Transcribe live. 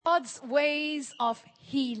God's ways of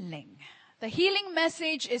healing. The healing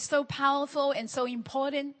message is so powerful and so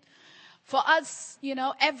important for us,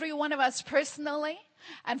 every one of us personally,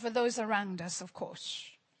 and for those around us, of course.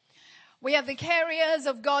 We are the carriers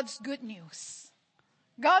of God's good news.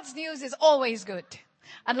 God's news is always good.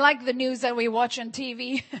 Unlike the news that we watch on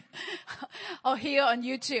TV or hear on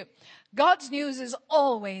YouTube. God's news is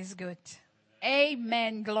always good.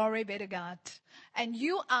 Amen. Glory be to God. And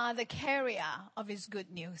you are the carrier of His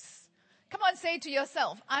good news. Come on, say to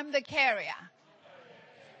yourself, I'm the carrier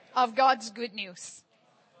of God's good news.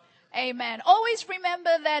 Amen. Always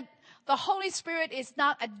remember that the Holy Spirit is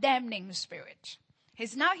not a damning spirit.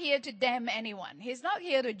 He's not here to damn anyone. He's not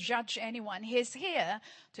here to judge anyone. He's here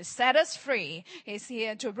to set us free. He's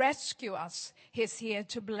here to rescue us. He's here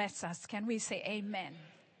to bless us. Can we say amen?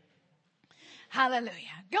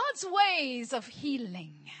 Hallelujah. God's ways of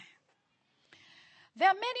healing. There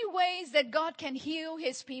are many ways that God can heal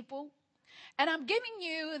His people. And I'm giving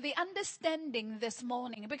you the understanding this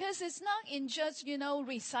morning because it's not in just,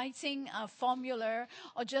 reciting a formula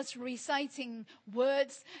or just reciting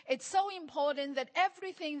words. It's so important that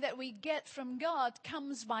everything that we get from God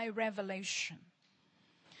comes by revelation.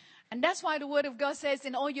 And that's why the Word of God says,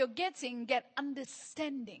 in all you're getting, get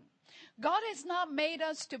understanding. God has not made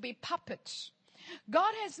us to be puppets.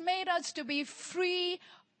 God has made us to be free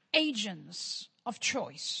agents of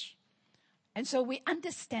choice. And so we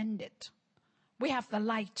understand it. We have the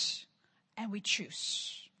light and we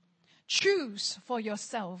choose. Choose for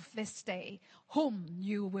yourself this day whom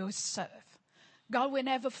you will serve. God will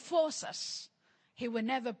never force us. He will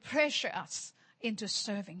never pressure us into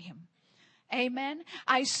serving Him. Amen.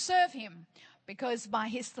 I serve Him because by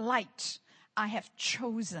His light I have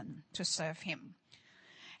chosen to serve Him.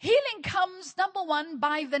 Healing comes, number one,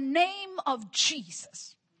 by the name of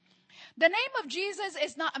Jesus. The name of Jesus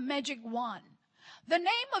is not a magic wand. The name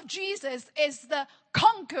of Jesus is the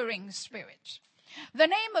conquering spirit. The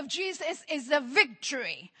name of Jesus is the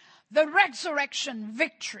victory, the resurrection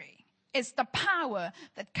victory. It's the power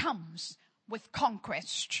that comes with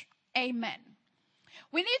conquest. Amen.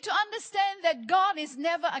 We need to understand that God is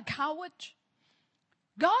never a coward.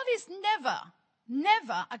 God is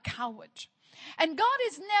never a coward. And God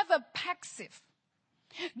is never passive.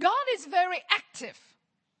 God is very active.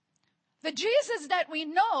 The Jesus that we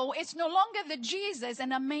know is no longer the Jesus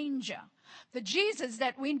in a manger. The Jesus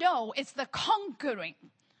that we know is the conquering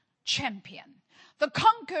champion, the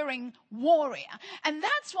conquering warrior. And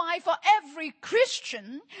that's why for every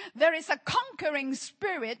Christian, there is a conquering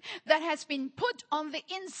spirit that has been put on the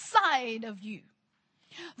inside of you.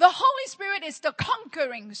 The Holy Spirit is the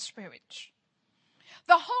conquering spirit.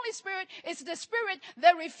 The Holy Spirit is the spirit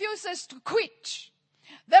that refuses to quit.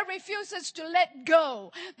 That refuses to let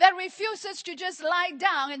go. That refuses to just lie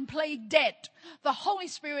down and play dead. The Holy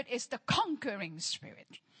Spirit is the conquering spirit.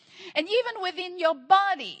 And even within your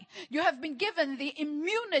body, you have been given the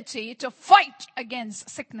immunity to fight against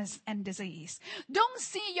sickness and disease. Don't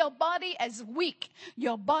see your body as weak.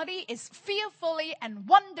 Your body is fearfully and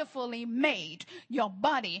wonderfully made. Your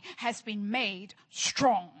body has been made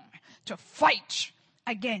strong to fight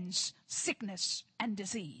against sickness and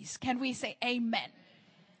disease. Can we say amen?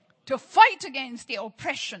 To fight against the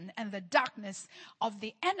oppression and the darkness of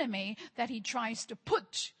the enemy that he tries to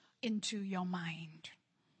put into your mind.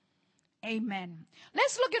 Amen.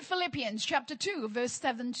 Let's look at Philippians chapter 2, verse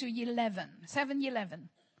 7 to 11. 7:11.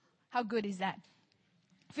 How good is that?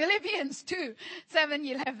 Philippians 2,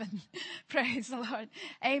 7:11. Praise the Lord.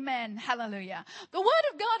 Amen. Hallelujah. The Word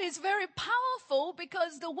of God is very powerful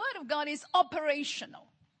because the Word of God is operational.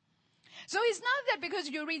 So it's not that because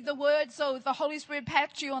you read the Word, so the Holy Spirit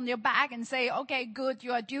pats you on your back and say, okay, good,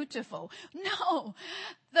 you are dutiful. No,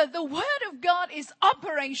 the Word of God is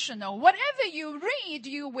operational. Whatever you read,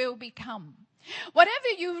 you will become. Whatever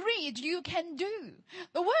you read, you can do.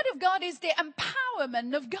 The Word of God is the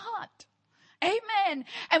empowerment of God. Amen.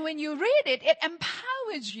 And when you read it, it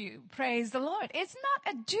empowers you. Praise the Lord. It's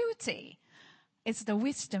not a duty. It's the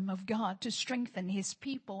wisdom of God to strengthen His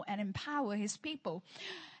people and empower His people.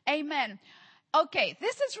 Amen. Okay,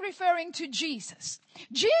 this is referring to Jesus.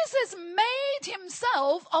 Jesus made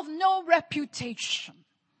Himself of no reputation.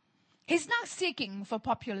 He's not seeking for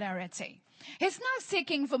popularity. He's not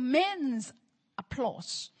seeking for men's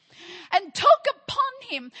applause. And took upon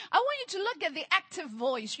Him. I want you to look at the active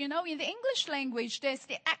voice. In the English language, there's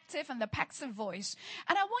the active and the passive voice.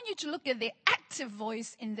 And I want you to look at the active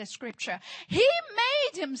voice in the scripture. He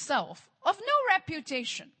made Himself of no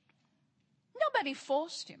reputation. Nobody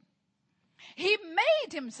forced Him. He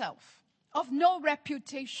made Himself of no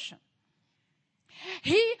reputation.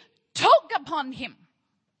 He took upon Him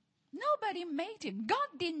Nobody made him. God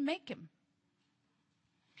didn't make him.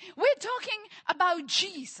 We're talking about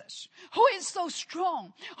Jesus, who is so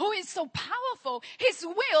strong, who is so powerful. His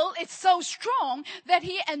will is so strong that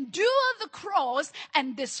he endured the cross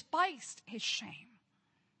and despised his shame.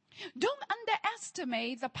 Don't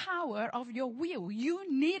underestimate the power of your will.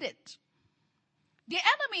 You need it. The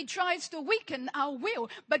enemy tries to weaken our will,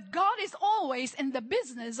 but God is always in the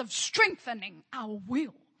business of strengthening our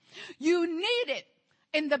will. You need it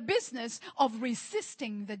in the business of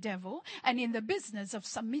resisting the devil and in the business of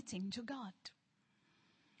submitting to God.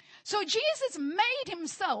 So Jesus made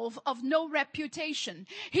himself of no reputation.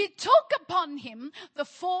 He took upon him the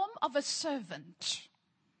form of a servant.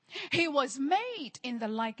 He was made in the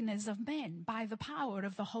likeness of men by the power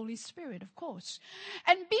of the Holy Spirit, of course.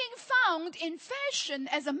 And being found in fashion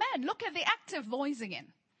as a man, look at the active voice again.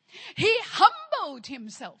 He humbled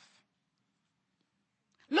himself.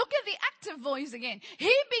 Look at the active voice again.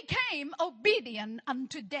 He became obedient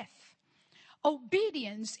unto death.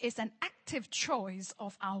 Obedience is an active choice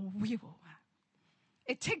of our will.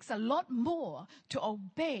 It takes a lot more to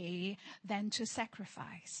obey than to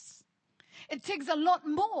sacrifice. It takes a lot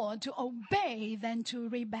more to obey than to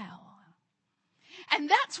rebel. And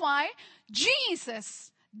that's why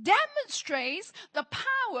Jesus demonstrates the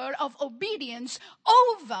power of obedience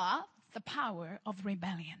over the power of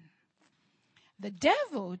rebellion. The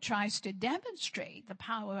devil tries to demonstrate the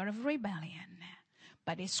power of rebellion,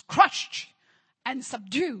 but is crushed and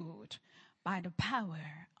subdued by the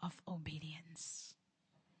power of obedience.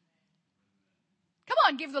 Come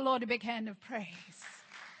on, give the Lord a big hand of praise.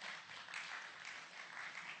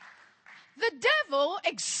 The devil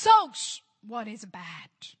exalts what is bad,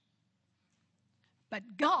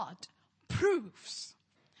 but God proves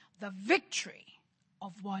the victory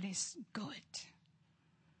of what is good.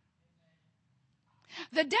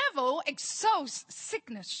 The devil exalts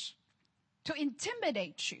sickness to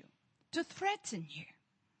intimidate you, to threaten you,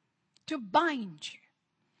 to bind you.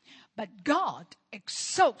 But God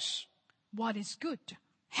exalts what is good,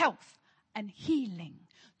 health and healing,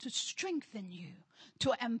 to strengthen you,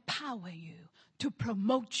 to empower you, to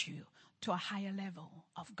promote you to a higher level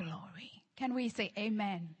of glory. Can we say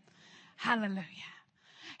amen? Hallelujah.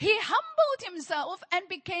 He humbled himself and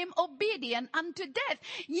became obedient unto death,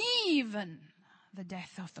 even the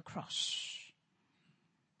death of the cross.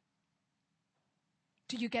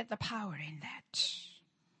 Do you get the power in that?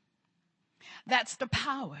 That's the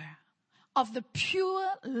power of the pure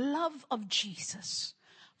love of Jesus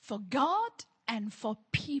for God and for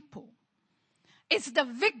people. It's the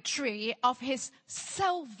victory of his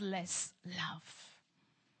selfless love.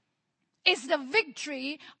 It's the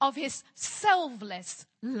victory of his selfless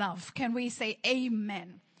love. Can we say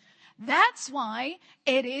amen? That's why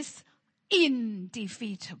it is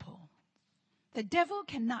indefeatable. The devil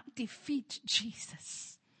cannot defeat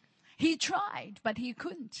Jesus. He tried, but he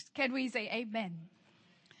couldn't. Can we say amen?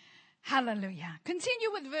 Hallelujah.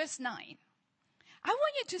 Continue with verse 9. I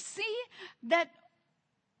want you to see that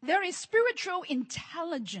there is spiritual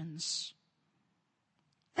intelligence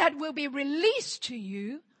that will be released to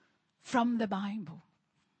you from the Bible.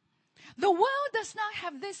 The world does not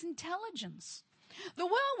have this intelligence. The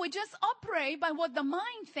world will just operate by what the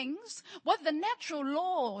mind thinks, what the natural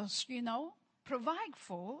laws, provide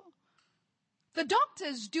for. The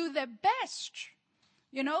doctors do their best,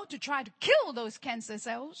 to try to kill those cancer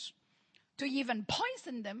cells, to even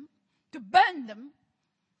poison them, to burn them.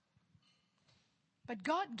 But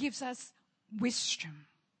God gives us wisdom.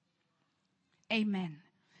 Amen.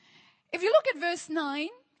 If you look at verse 9,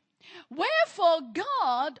 wherefore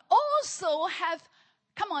God also hath,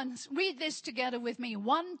 come on, read this together with me.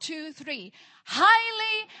 1, 2, 3.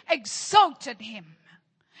 Highly exalted him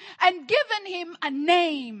and given him a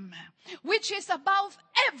name which is above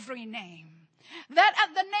every name, that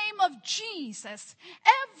at the name of Jesus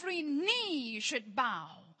every knee should bow,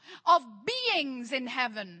 of beings in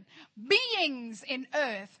heaven, beings in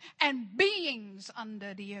earth, and beings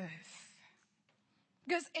under the earth.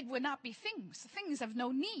 Because it will not be things. Things have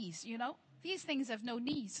no knees, These things have no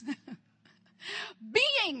knees.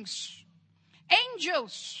 Beings,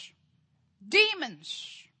 angels,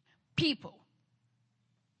 demons, people.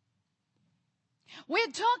 We're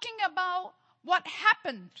talking about what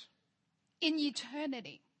happened in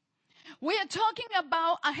eternity. We are talking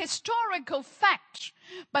about a historical fact,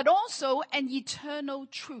 but also an eternal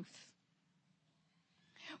truth.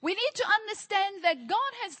 We need to understand that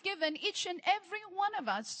God has given each and every one of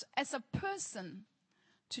us as a person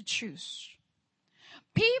to choose.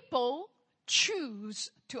 People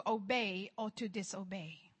choose to obey or to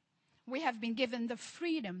disobey. We have been given the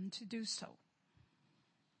freedom to do so.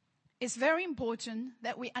 it's very important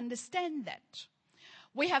that we understand that.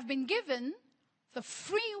 We have been given the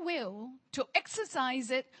free will to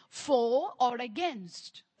exercise it for or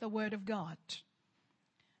against the Word of God.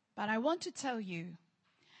 But I want to tell you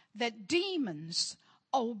that demons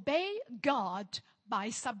obey God by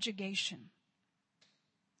subjugation.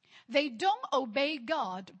 They don't obey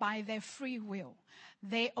God by their free will.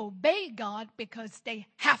 They obey God because they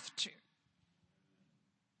have to.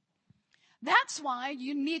 That's why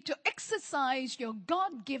you need to exercise your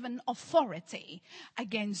God-given authority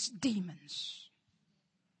against demons.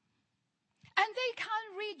 And they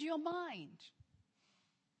can't read your mind.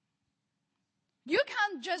 You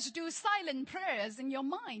can't just do silent prayers in your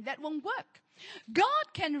mind. That won't work.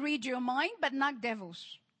 God can read your mind, but not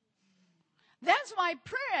devils. That's why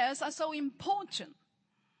prayers are so important.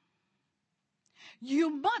 You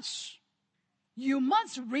must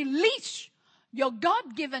release your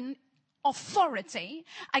God-given authority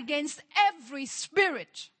against every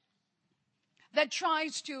spirit that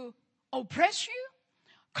tries to oppress you,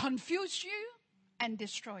 confuse you, and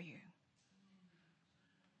destroy you.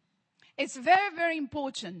 It's very, very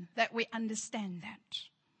important that we understand that.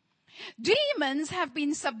 Demons have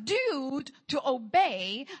been subdued to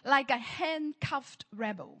obey like a handcuffed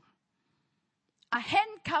rebel, a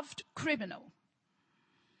handcuffed criminal.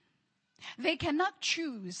 They cannot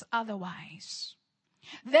choose otherwise.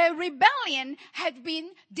 Their rebellion had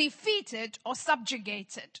been defeated or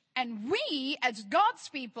subjugated. And we, as God's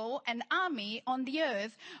people and army on the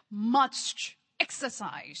earth, must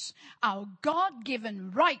exercise our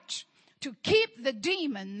God-given right to keep the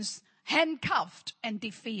demons handcuffed and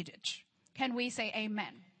defeated. Can we say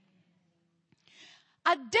amen?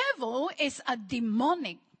 A devil is a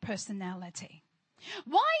demonic personality.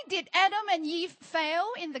 Why did Adam and Eve fail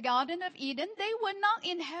in the Garden of Eden? They were not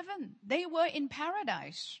in heaven. They were in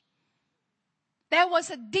paradise. There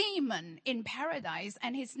was a demon in paradise,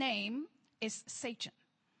 and his name is Satan.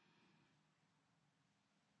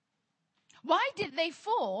 Why did they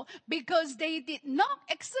fall? Because they did not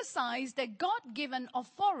exercise their God-given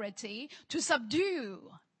authority to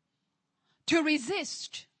subdue, to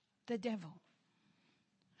resist the devil.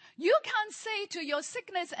 You can't say to your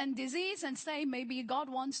sickness and disease and say, maybe God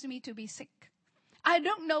wants me to be sick. I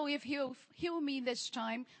don't know if he'll heal me this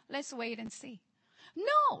time. Let's wait and see.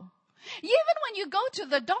 No. Even when you go to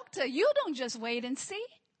the doctor, you don't just wait and see.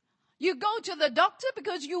 You go to the doctor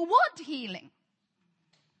because you want healing.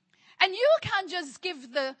 And you can't just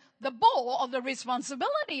give the ball or the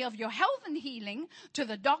responsibility of your health and healing to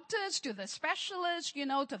the doctors, to the specialists,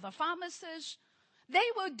 to the pharmacists. They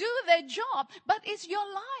will do their job, but it's your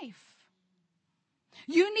life.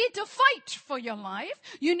 You need to fight for your life.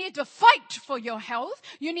 You need to fight for your health.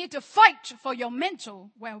 You need to fight for your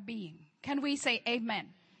mental well-being. Can we say amen?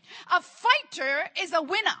 A fighter is a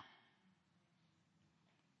winner.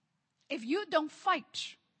 If you don't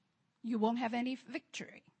fight, you won't have any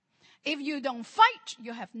victory. If you don't fight,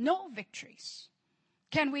 you have no victories.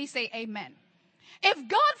 Can we say amen? If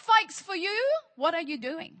God fights for you, what are you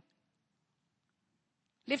doing?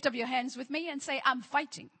 Lift up your hands with me and say, I'm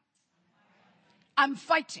fighting. I'm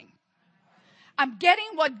fighting. I'm getting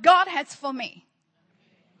what God has for me.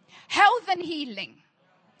 Health and healing.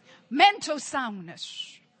 Mental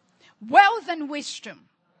soundness. Wealth and wisdom.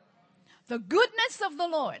 The goodness of the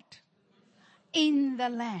Lord in the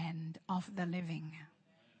land of the living.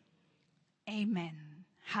 Amen.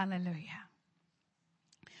 Hallelujah.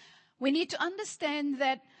 We need to understand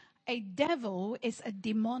that a devil is a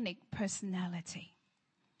demonic personality.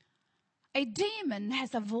 A demon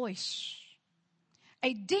has a voice.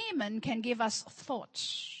 A demon can give us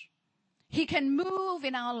thoughts. He can move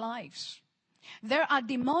in our lives. There are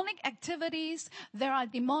demonic activities. There are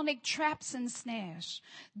demonic traps and snares.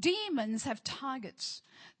 Demons have targets.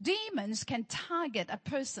 Demons can target a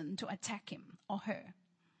person to attack him or her.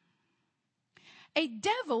 A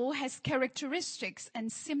devil has characteristics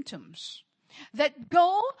and symptoms that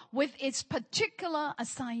go with its particular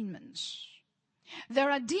assignments.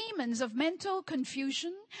 There are demons of mental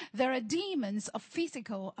confusion. There are demons of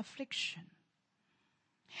physical affliction.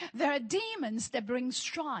 There are demons that bring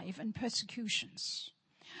strife and persecutions.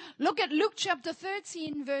 Look at Luke chapter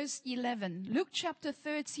 13, verse 11. Luke chapter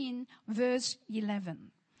 13, verse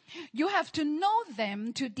 11. You have to know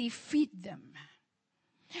them to defeat them.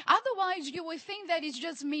 Otherwise, you will think that it's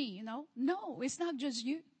just me, No, it's not just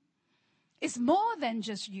you. It's more than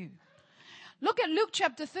just you. Look at Luke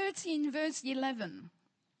chapter 13, verse 11.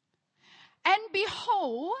 And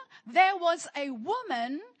behold, there was a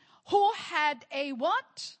woman who had a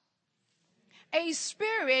what? A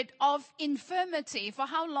spirit of infirmity. For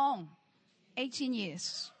how long? 18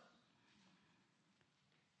 years.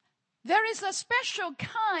 There is a special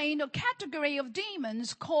kind or category of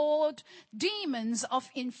demons called demons of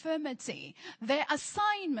infirmity. Their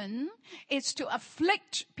assignment is to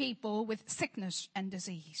afflict people with sickness and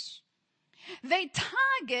disease. They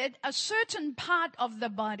target a certain part of the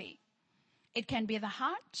body. It can be the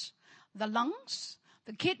heart, the lungs,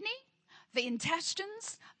 the kidney, the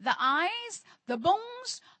intestines, the eyes, the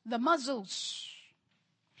bones, the muscles.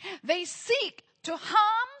 They seek to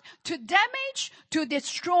harm, to damage, to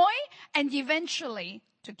destroy, and eventually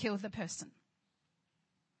to kill the person.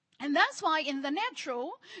 And that's why in the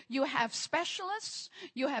natural, you have specialists,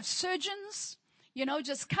 you have surgeons,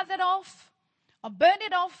 just cut it off, or burn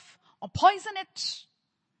it off, or poison it.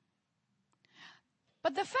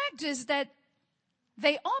 But the fact is that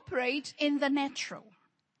they operate in the natural.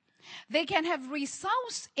 They can have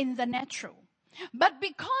results in the natural. But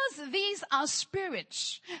because these are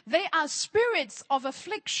spirits, they are spirits of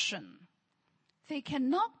affliction. They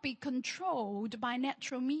cannot be controlled by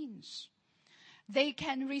natural means. They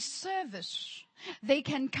can resurface. They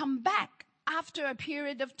can come back after a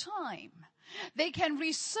period of time. They can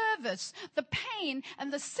resurface. The pain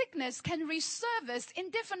and the sickness can resurface in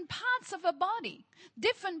different parts of the body.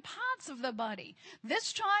 Different parts of the body.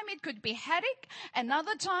 This time it could be headache.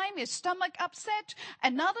 Another time is stomach upset.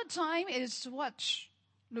 Another time is what?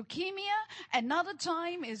 Leukemia. Another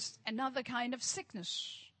time is another kind of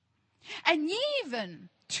sickness. And even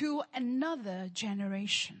to another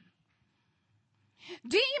generation.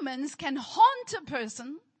 Demons can haunt a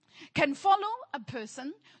person, can follow a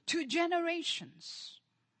person to generations.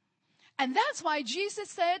 And that's why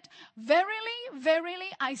Jesus said, "Verily, verily,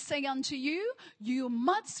 I say unto you, you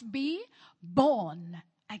must be born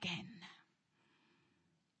again."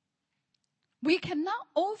 We cannot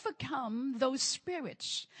overcome those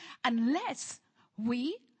spirits unless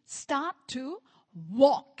we start to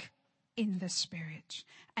walk in the Spirit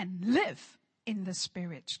and live in the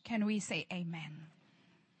Spirit. Can we say amen?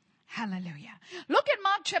 Hallelujah. Look at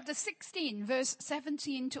Mark chapter 16, verse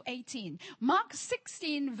 17 to 18. Mark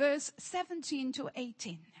 16, verse 17 to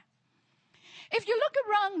 18. If you look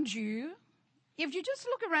around you, if you just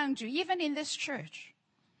look around you, even in this church,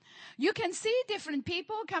 you can see different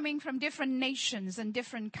people coming from different nations and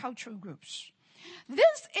different cultural groups.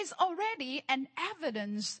 This is already an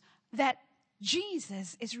evidence that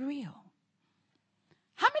Jesus is real.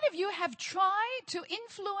 How many of you have tried to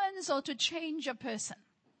influence or to change a person?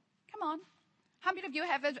 Come on. How many of you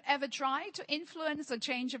have ever tried to influence or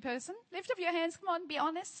change a person? Lift up your hands. Come on, be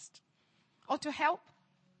honest. Or to help.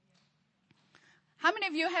 How many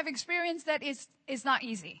of you have experienced that is not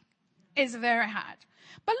easy? It's very hard.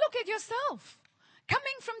 But look at yourself.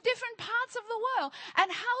 Coming from different parts of the world. And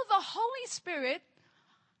how the Holy Spirit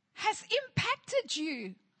has impacted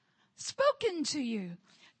you. Spoken to you.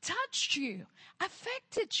 Touched you.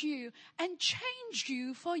 Affected you. And changed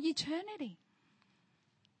you for eternity.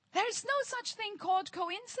 There is no such thing called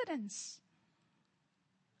coincidence.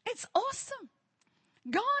 It's awesome.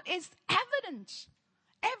 God is evident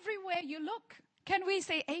everywhere you look. Can we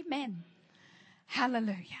say amen?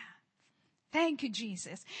 Hallelujah. Thank you,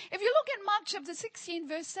 Jesus. If you look at Mark chapter 16,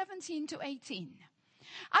 verse 17 to 18,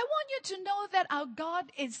 I want you to know that our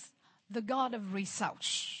God is the God of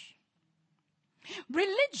results.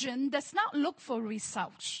 Religion does not look for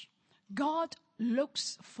results. God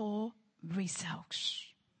looks for results.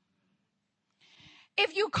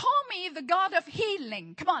 If you call me the God of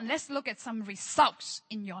healing, come on, let's look at some results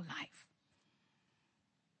in your life.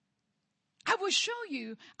 I will show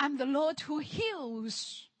you I'm the Lord who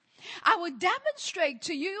heals. I will demonstrate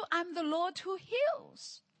to you I'm the Lord who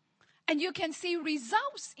heals. And you can see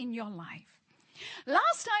results in your life.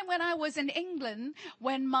 Last time when I was in England,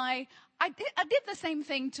 when I did the same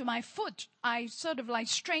thing to my foot. I sort of like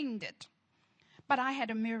strained it. But I had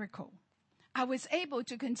a miracle. I was able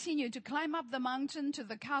to continue to climb up the mountain to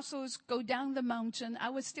the castles, go down the mountain. I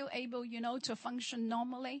was still able, to function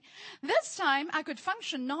normally. This time I could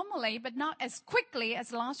function normally, but not as quickly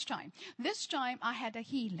as last time. This time I had a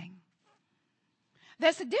healing.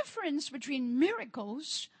 There's a difference between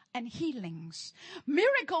miracles and healings.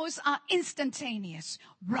 Miracles are instantaneous,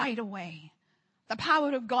 right away. The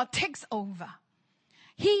power of God takes over.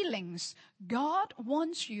 Healings, God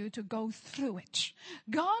wants you to go through it.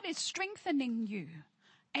 God is strengthening you.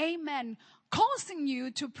 Amen. Causing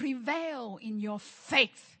you to prevail in your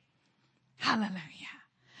faith. Hallelujah.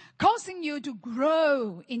 Causing you to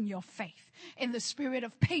grow in your faith, in the spirit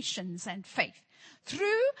of patience and faith.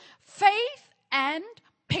 Through faith and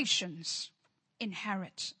patience,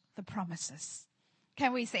 inherit the promises.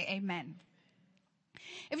 Can we say amen?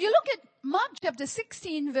 If you look at Mark chapter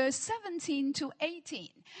 16, verse 17 to 18,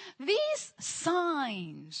 these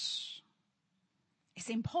signs, it's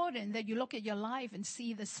important that you look at your life and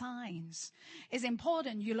see the signs. It's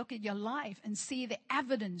important you look at your life and see the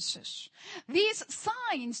evidences. These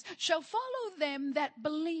signs shall follow them that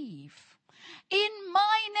believe. In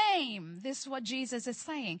my name, this is what Jesus is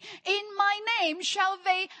saying. In my name shall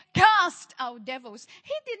they cast out devils.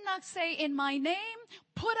 He did not say, in my name,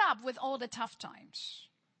 put up with all the tough times.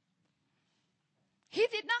 He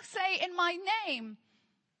did not say, in my name,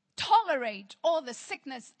 tolerate all the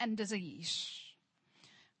sickness and disease.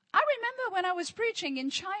 I remember when I was preaching in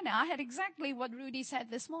China, I had exactly what Rudy said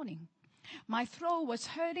this morning. My throat was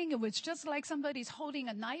hurting. It was just like somebody's holding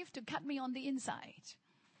a knife to cut me on the inside.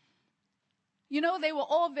 You know, they were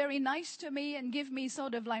all very nice to me and give me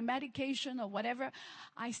sort of like medication or whatever.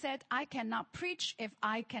 I said, I cannot preach if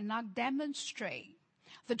I cannot demonstrate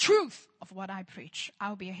the truth of what I preach.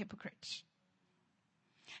 I'll be a hypocrite.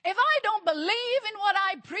 If I don't believe in what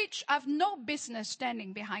I preach, I have no business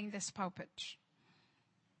standing behind this pulpit.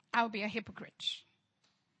 I'll be a hypocrite.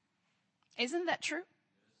 Isn't that true?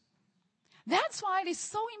 That's why it is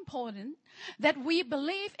so important that we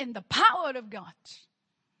believe in the power of God.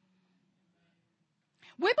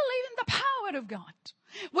 We believe in the power of God.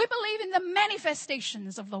 We believe in the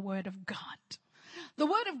manifestations of the Word of God. The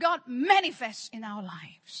Word of God manifests in our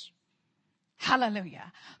lives.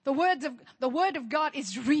 Hallelujah. The Word of God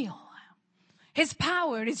is real. His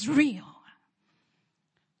power is real.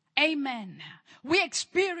 Amen. We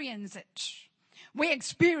experience it. We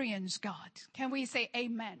experience God. Can we say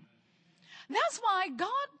amen? That's why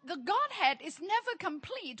the Godhead is never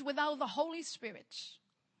complete without the Holy Spirit.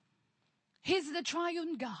 He's the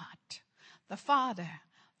triune God, the Father,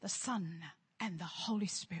 the Son, and the Holy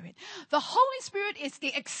Spirit. The Holy Spirit is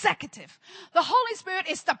the executive. The Holy Spirit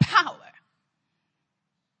is the power.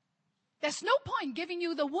 There's no point giving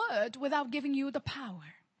you the word without giving you the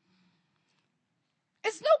power.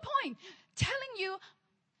 It's no point telling you,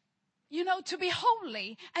 to be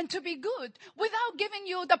holy and to be good without giving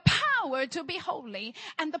you the power to be holy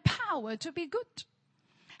and the power to be good.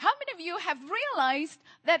 How many of you have realized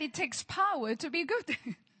that it takes power to be good?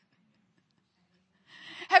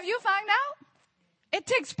 Have you found out? It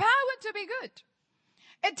takes power to be good.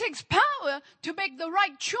 It takes power to make the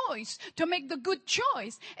right choice, to make the good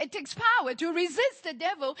choice. It takes power to resist the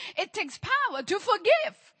devil. It takes power to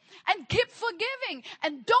forgive and keep forgiving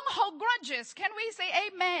and don't hold grudges. Can we say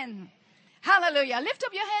amen? Hallelujah. Lift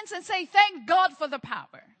up your hands and say, thank God for the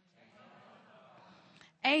power.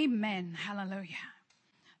 Amen. Hallelujah.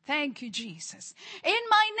 Thank you, Jesus. In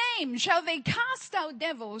my name shall they cast out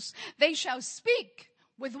devils. They shall speak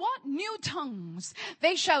with what? New tongues.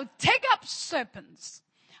 They shall take up serpents.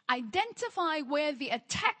 Identify where the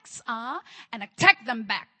attacks are and attack them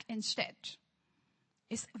back instead.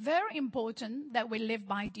 It's very important that we live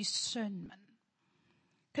by discernment.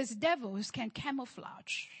 Because devils can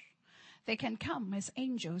camouflage. They can come as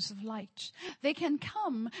angels of light. They can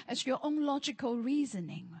come as your own logical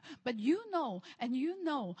reasoning. But you know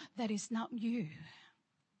that it's not you.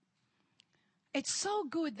 It's so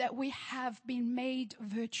good that we have been made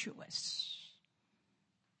virtuous.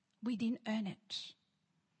 We didn't earn it.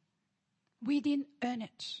 We didn't earn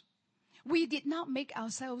it. We did not make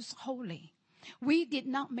ourselves holy. We did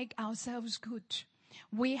not make ourselves good.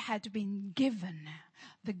 We had been given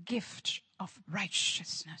the gift of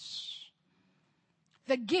righteousness.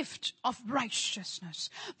 The gift of righteousness.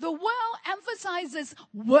 The world emphasizes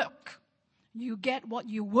work. You get what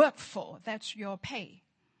you work for. That's your pay.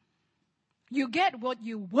 You get what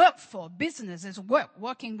you work for. Business is work,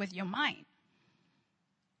 working with your mind.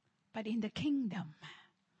 But in the kingdom,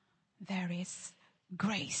 there is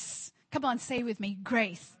grace. Come on, say with me,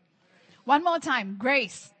 grace. One more time,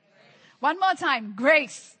 grace. One more time,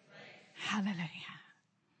 grace. Hallelujah.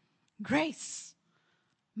 Grace.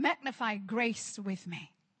 Magnify grace with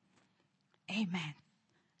me. Amen.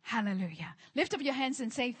 Hallelujah. Lift up your hands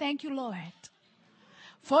and say, thank you, Lord,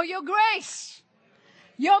 for your grace.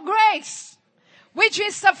 Your grace, which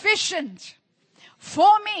is sufficient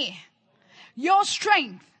for me. Your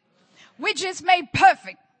strength, which is made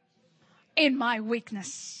perfect in my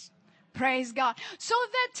weakness. Praise God. So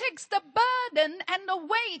that takes the burden and the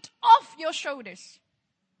weight off your shoulders.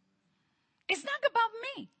 It's not about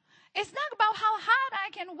me. It's not about how hard I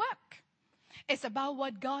can work. It's about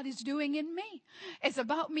what God is doing in me. It's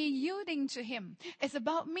about me yielding to Him. It's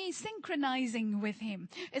about me synchronizing with Him.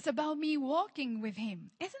 It's about me walking with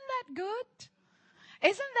Him. Isn't that good?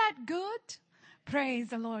 Isn't that good? Praise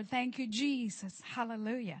the Lord. Thank you, Jesus.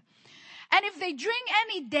 Hallelujah. And if they drink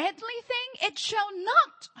any deadly thing, it shall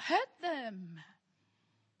not hurt them.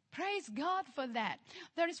 Praise God for that.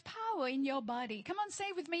 There is power in your body. Come on,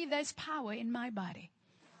 say with me, there's power in my body.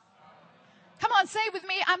 Come on, say with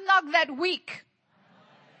me, I'm not that weak.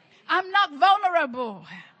 I'm not vulnerable.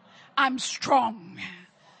 I'm strong.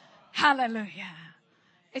 Hallelujah.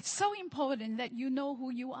 It's so important that you know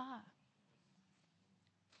who you are.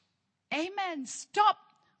 Amen. Stop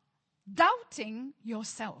doubting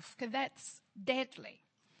yourself, because that's deadly.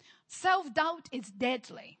 Self-doubt is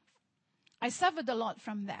deadly. I suffered a lot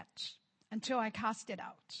from that until I cast it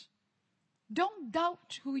out. Don't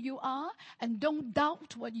doubt who you are, and don't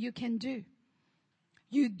doubt what you can do.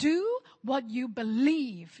 You do what you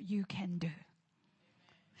believe you can do.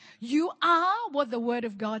 You are what the Word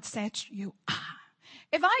of God says you are.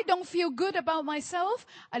 If I don't feel good about myself,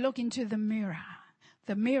 I look into the mirror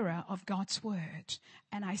of God's Word,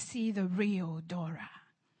 and I see the real Dora.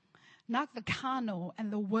 Not the carnal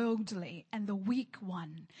and the worldly and the weak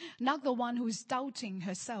one. Not the one who's doubting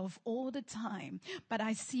herself all the time. But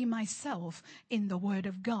I see myself in the Word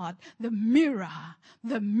of God. The mirror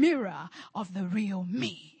of the real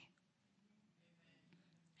me.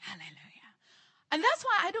 Hallelujah. And that's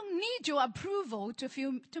why I don't need your approval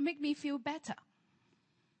to make me feel better.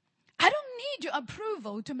 I don't need your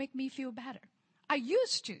approval to make me feel better. I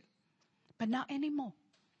used to, but not anymore.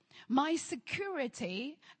 My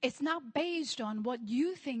security is not based on what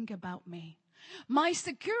you think about me. My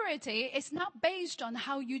security is not based on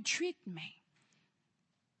how you treat me.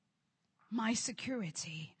 My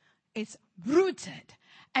security is rooted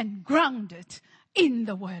and grounded in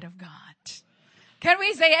the Word of God. Can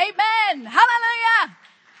we say amen? Hallelujah.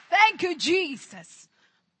 Thank you, Jesus.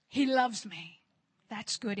 He loves me.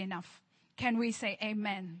 That's good enough. Can we say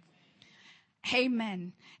amen?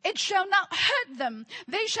 Amen. It shall not hurt them.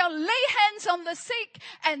 They shall lay hands on the sick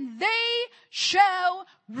and they shall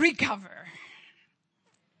recover.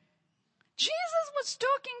 Jesus was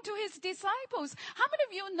talking to his disciples. How many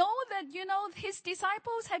of you know that, his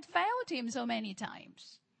disciples had failed him so many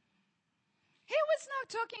times? He was not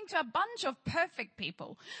talking to a bunch of perfect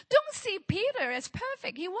people. Don't see Peter as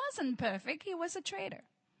perfect. He wasn't perfect. He was a traitor.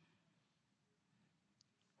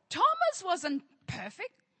 Thomas wasn't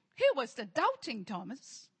perfect. He was the doubting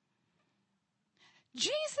Thomas.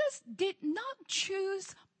 Jesus did not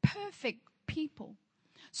choose perfect people.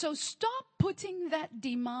 So stop putting that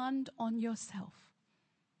demand on yourself.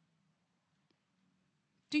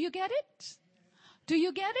 Do you get it? Do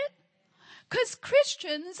you get it? Because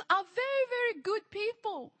Christians are very, very good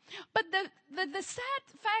people. But the sad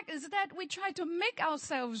fact is that we try to make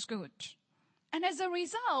ourselves good. And as a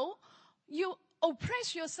result, you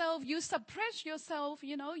oppress yourself, you suppress yourself,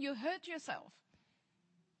 you hurt yourself.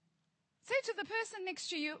 Say to the person next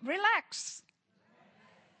to you, relax.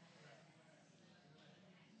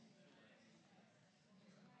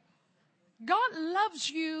 God loves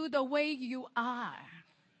you the way you are.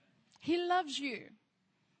 He loves you.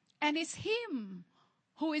 And it's Him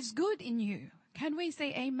who is good in you. Can we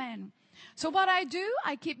say amen? So what I do,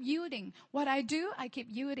 I keep yielding. What I do, I keep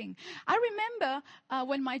yielding. I remember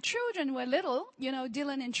when my children were little,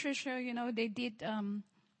 Dylan and Trisha, they did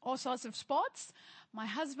all sorts of sports. My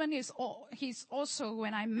husband he's also,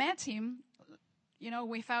 when I met him,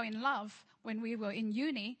 we fell in love when we were in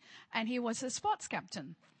uni, and he was a sports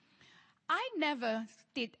captain. I never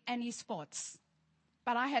did any sports,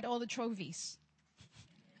 but I had all the trophies.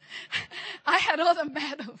 I had all the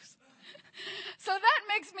medals. So that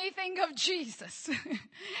makes me think of Jesus.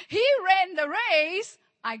 He ran the race,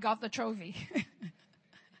 I got the trophy.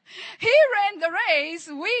 He ran the race,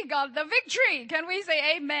 we got the victory. Can we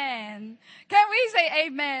say amen? Can we say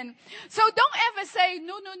amen? So don't ever say,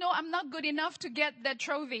 no, I'm not good enough to get that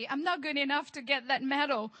trophy. I'm not good enough to get that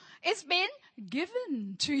medal. It's been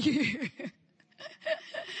given to you.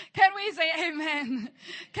 Can we say amen?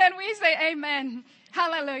 Can we say amen?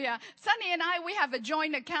 Hallelujah. Sonny and I, we have a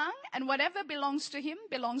joint account, and whatever belongs to him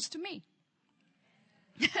belongs to me.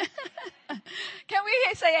 Can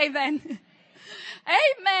we say amen?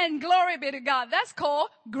 Amen. Glory be to God. That's called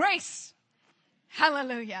grace.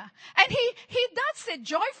 Hallelujah. And he does it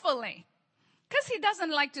joyfully because he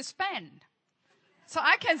doesn't like to spend. So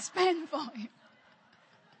I can spend for him.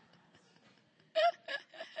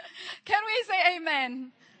 Can we say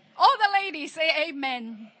amen? All the ladies say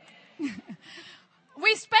amen.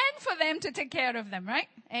 We spend for them to take care of them, right?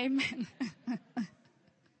 Amen.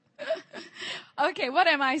 Okay, what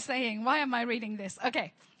am I saying? Why am I reading this?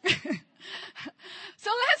 Okay. So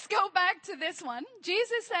let's go back to this one.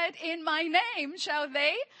 Jesus said, in my name shall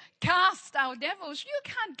they cast out devils. You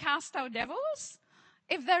can't cast out devils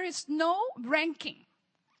if there is no ranking.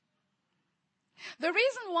 The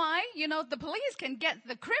reason why, the police can get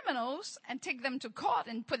the criminals and take them to court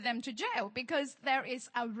and put them to jail, because there is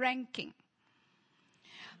a ranking.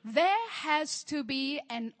 There has to be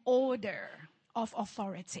an order of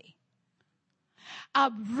authority,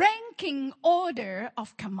 a ranking order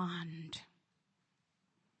of command.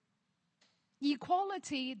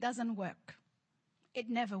 Equality doesn't work. It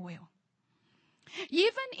never will.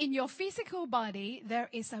 Even in your physical body, there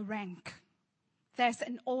is a rank. There's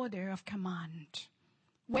an order of command.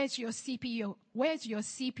 Where's your CPU? Where's your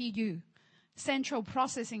CPU? Central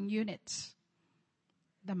Processing Unit.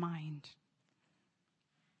 The mind.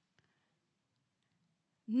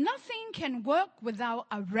 Nothing can work without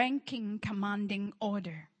a ranking, commanding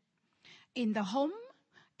order. In the home,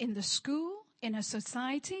 in the school, in a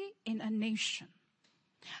society, in a nation.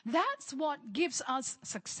 That's what gives us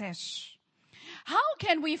success. How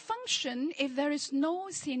can we function if there is no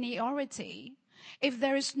seniority, if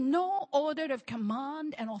there is no order of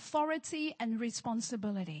command and authority and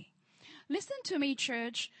responsibility? Listen to me,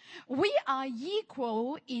 church. We are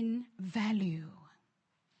equal in value.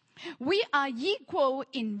 We are equal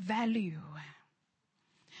in value.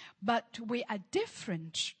 But we are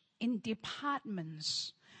different in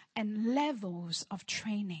departments and levels of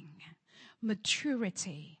training,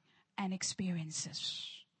 maturity, and experiences.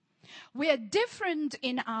 We are different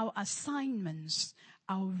in our assignments,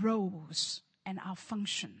 our roles, and our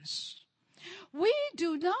functions. We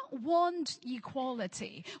do not want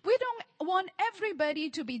equality. We don't want everybody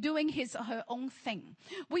to be doing his or her own thing.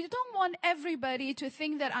 We don't want everybody to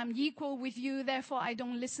think that I'm equal with you, therefore I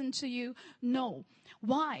don't listen to you. No.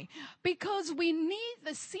 Why? Because we need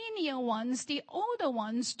the senior ones, the older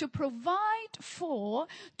ones, to provide for,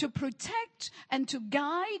 to protect, and to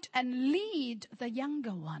guide and lead the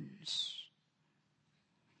younger ones.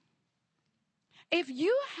 If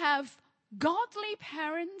you have godly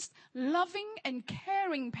parents, loving and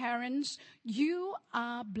caring parents, you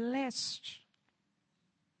are blessed.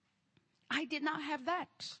 I did not have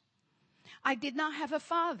that. I did not have a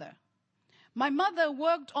father. My mother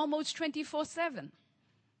worked almost 24/7.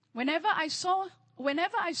 Whenever I saw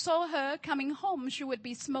her coming home, she would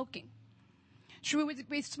be smoking. She would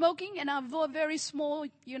be smoking in our very small,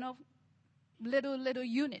 little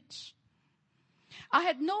unit. I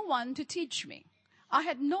had no one to teach me. I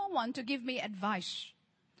had no one to give me advice.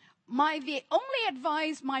 The only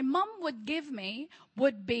advice my mom would give me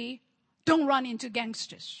would be, don't run into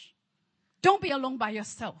gangsters. Don't be alone by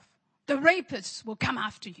yourself. The rapists will come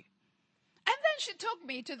after you. And then she took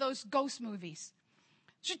me to those ghost movies.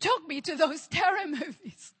 She took me to those terror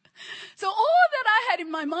movies. So all that I had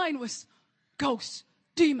in my mind was ghosts,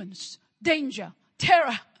 demons, danger,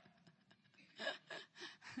 terror.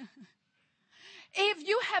 If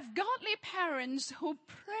you have godly parents who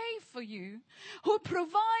pray for you, who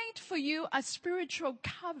provide for you a spiritual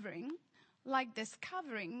covering, like this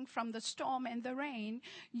covering from the storm and the rain,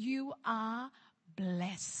 you are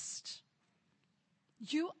blessed.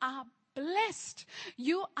 You are blessed.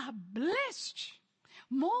 You are blessed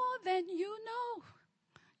more than you know.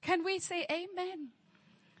 Can we say amen?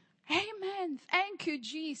 Amen. Thank you,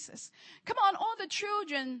 Jesus. Come on, all the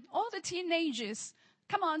children, all the teenagers,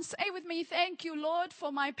 come on, say with me, thank you, Lord,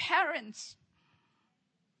 for my parents.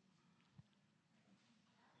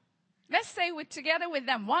 Let's say it together with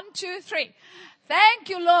them. 1, 2, 3. Thank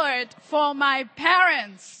you, Lord, for my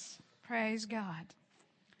parents. Praise God.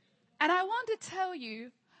 And I want to tell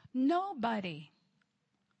you, nobody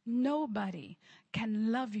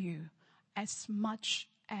can love you as much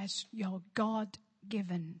as your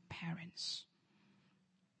God-given parents.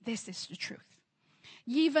 This is the truth.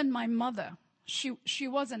 Even my mother, she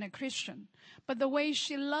wasn't a Christian, but the way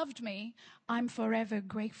she loved me, I'm forever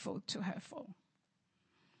grateful to her for.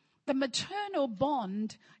 The maternal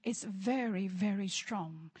bond is very, very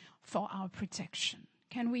strong for our protection.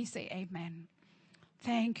 Can we say amen?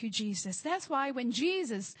 Thank you, Jesus. That's why when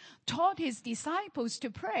Jesus taught his disciples to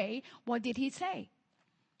pray, what did he say?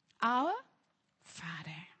 Our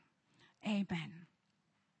Father. Amen.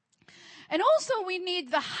 And also we need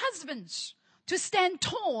the husbands to stand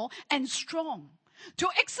tall and strong, to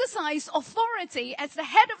exercise authority as the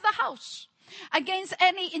head of the house against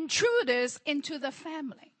any intruders into the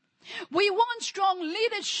family. We want strong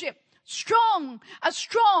leadership,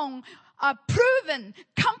 a proven,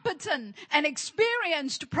 competent, and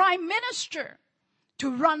experienced prime minister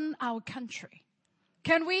to run our country.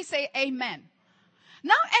 Can we say amen?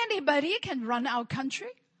 Not anybody can run our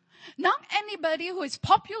country. Not anybody who is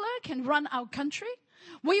popular can run our country.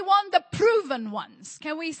 We want the proven ones.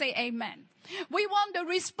 Can we say amen? We want the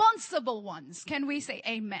responsible ones. Can we say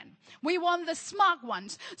amen? We want the smart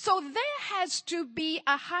ones. So there has to be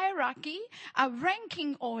a hierarchy, a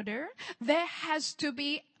ranking order. There has to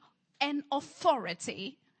be an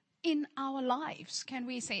authority in our lives. Can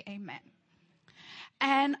we say amen?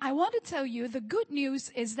 And I want to tell you, the good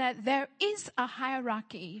news is that there is a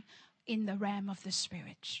hierarchy in the realm of the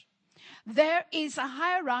Spirit. There is a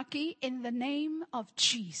hierarchy in the name of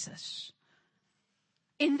Jesus.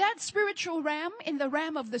 In that spiritual realm, in the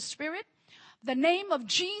realm of the Spirit, the name of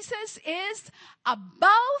Jesus is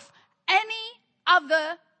above any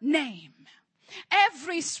other name.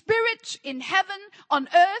 Every spirit in heaven, on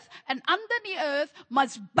earth, and under the earth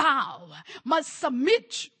must bow, must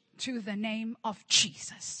submit to the name of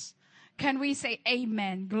Jesus. Can we say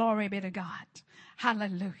amen? Glory be to God.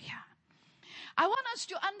 Hallelujah. I want us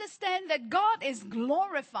to understand that God is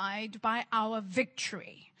glorified by our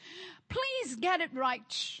victory. Please get it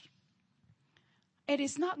right. It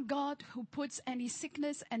is not God who puts any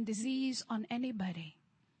sickness and disease on anybody.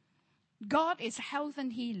 God is health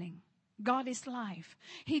and healing. God is life.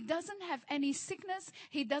 He doesn't have any sickness.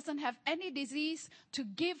 He doesn't have any disease to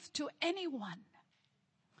give to anyone.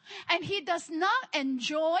 And he does not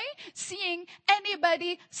enjoy seeing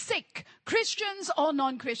anybody sick, Christians or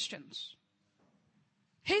non-Christians.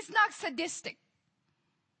 He's not sadistic.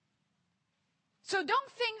 So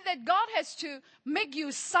don't think that God has to make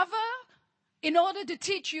you suffer in order to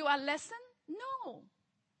teach you a lesson. No.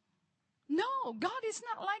 No, God is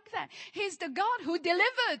not like that. He's the God who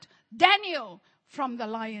delivered Daniel from the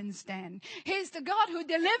lion's den. He's the God who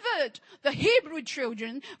delivered the Hebrew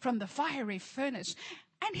children from the fiery furnace.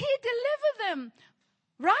 And he delivered them,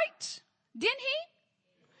 right? Didn't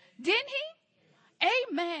he? Didn't he?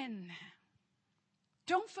 Amen.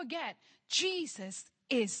 Don't forget, Jesus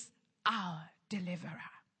is our deliverer.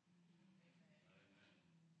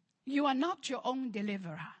 You are not your own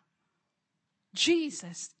deliverer.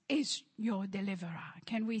 Jesus is your deliverer.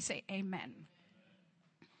 Can we say amen?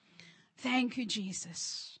 Thank you,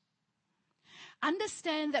 Jesus.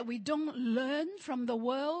 Understand that we don't learn from the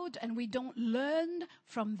world and we don't learn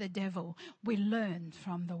from the devil. We learn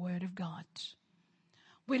from the Word of God.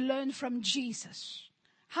 We learn from Jesus.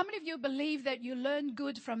 How many of you believe that you learn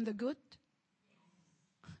good from the good?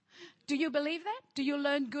 Do you believe that? Do you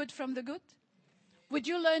learn good from the good? Would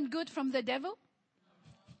you learn good from the devil?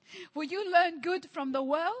 Would you learn good from the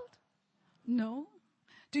world? No.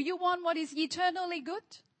 Do you want what is eternally good?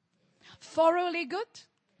 Thoroughly good?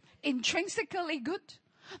 Intrinsically good?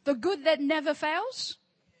 The good that never fails?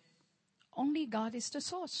 Only God is the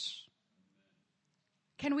source.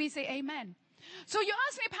 Can we say amen? So you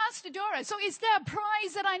ask me, Pastor Dora, so is there a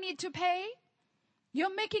price that I need to pay?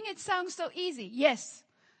 You're making it sound so easy. Yes,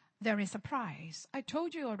 there is a price. I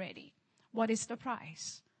told you already. What is the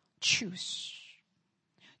price? Choose.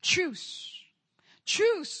 Choose.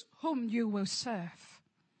 Choose whom you will serve.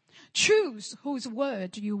 Choose whose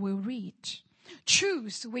word you will read.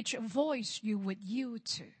 Choose which voice you would yield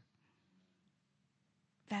to.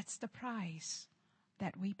 That's the price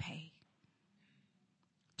that we pay.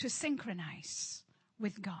 To synchronize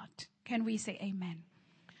with God. Can we say amen?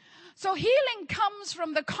 So healing comes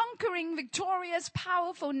from the conquering, victorious,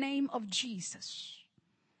 powerful name of Jesus.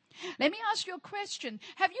 Let me ask you a question.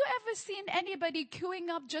 Have you ever seen anybody queuing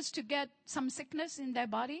up just to get some sickness in their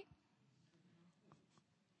body?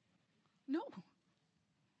 No.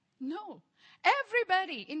 No.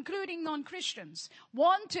 Everybody, including non-Christians,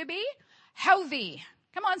 want to be healthy.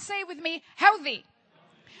 Come on, say it with me. Healthy.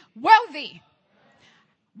 Wealthy.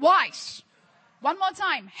 Wise. One more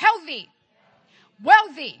time. Healthy.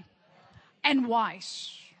 Wealthy. And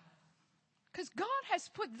wise. Because God has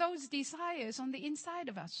put those desires on the inside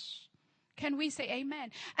of us. Can we say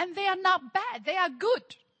amen? And they are not bad. They are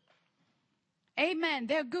good. Amen.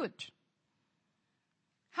 They're good.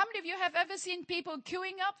 How many of you have ever seen people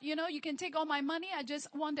queuing up? You know, you can take all my money. I just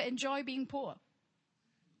want to enjoy being poor.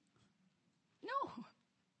 No.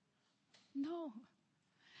 No.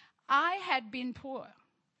 I had been poor.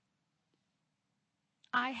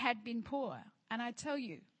 I had been poor. And I tell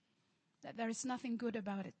you that there is nothing good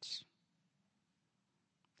about it.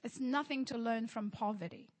 It's nothing to learn from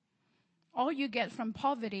poverty. All you get from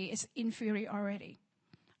poverty is inferiority,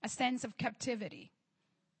 a sense of captivity,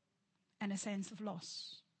 and a sense of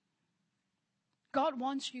loss. God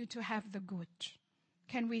wants you to have the good.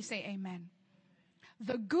 Can we say amen?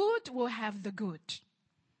 The good will have the good.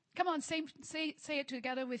 Come on, say it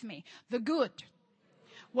together with me. The good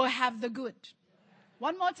will have the good.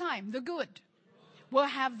 One more time. The good will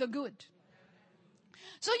have the good.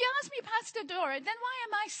 So you ask me, Pastor Dora, then why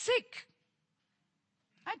am I sick?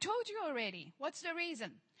 I told you already. What's the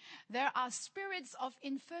reason? There are spirits of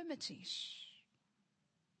infirmities.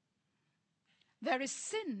 There is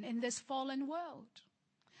sin in this fallen world.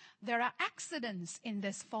 There are accidents in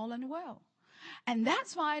this fallen world. And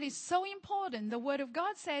that's why it is so important. The Word of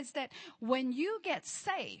God says that when you get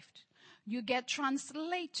saved, you get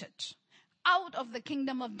translated out of the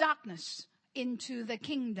kingdom of darkness into the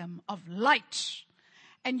kingdom of light.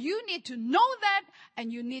 And you need to know that,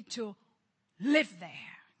 and you need to live there.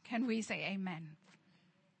 Can we say amen?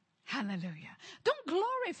 Hallelujah. Don't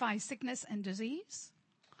glorify sickness and disease.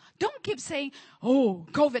 Don't keep saying, oh,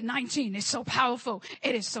 COVID-19 is so powerful.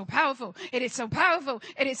 It is so powerful. It is so powerful.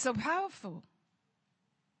 It is so powerful.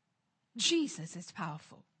 Jesus is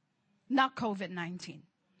powerful, not COVID-19.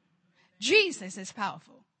 Jesus is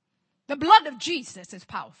powerful. The blood of Jesus is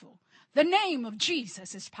powerful. The name of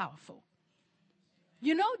Jesus is powerful.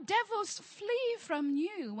 You know, devils flee from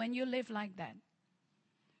you when you live like that.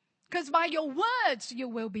 Because by your words you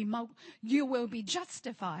will be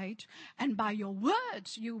justified, and by your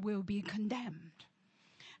words you will be condemned.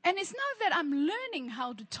 And it's not that I'm learning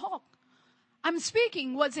how to talk. I'm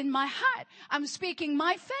speaking what's in my heart. I'm speaking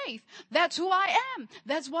my faith. That's who I am.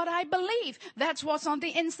 That's what I believe. That's what's on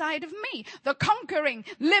the inside of me. The conquering,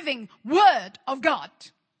 living word of God.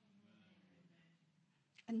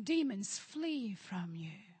 And demons flee from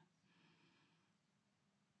you.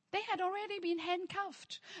 They had already been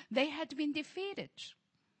handcuffed. They had been defeated.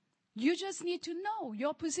 You just need to know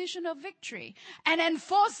your position of victory and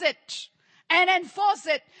enforce it. And enforce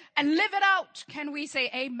it and live it out. Can we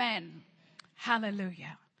say amen?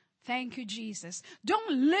 Hallelujah. Thank you, Jesus.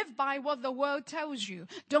 Don't live by what the world tells you.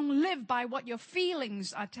 Don't live by what your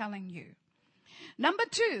feelings are telling you. Number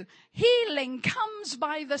 2, healing comes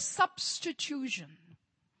by the substitution.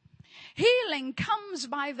 Healing comes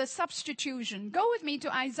by the substitution. Go with me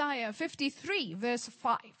to Isaiah 53, verse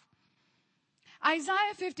 5.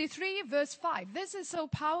 Isaiah 53, verse 5. This is so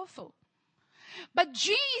powerful. But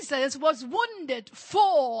Jesus was wounded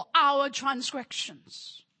for our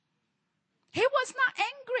transgressions. He was not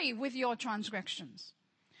angry with your transgressions.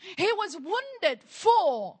 He was wounded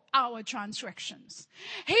for our transgressions.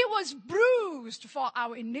 He was bruised for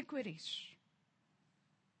our iniquities.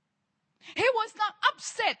 He was not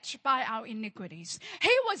upset by our iniquities.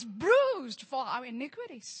 He was bruised for our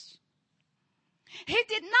iniquities. He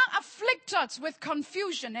did not afflict us with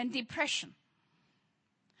confusion and depression.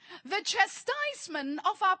 The chastisement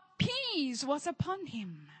of our peace was upon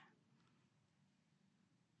him.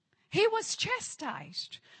 He was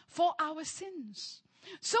chastised for our sins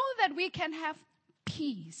so that we can have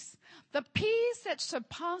peace. The peace that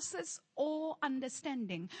surpasses all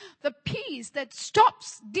understanding. The peace that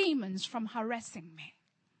stops demons from harassing me.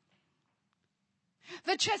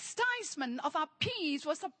 The chastisement of our peace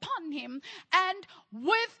was upon him, and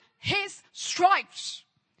with his stripes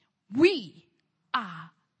we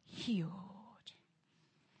are healed.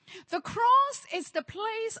 The cross is the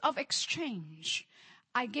place of exchange.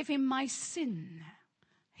 I give him my sin.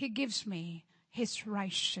 He gives me his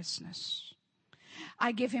righteousness.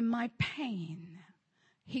 I give him my pain.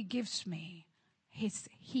 He gives me his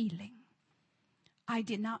healing. I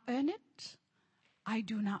did not earn it. I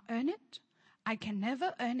do not earn it. I can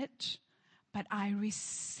never earn it, but I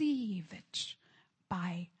receive it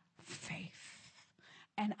by faith.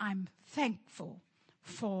 And I'm thankful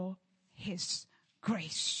for his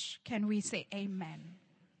grace. Can we say amen?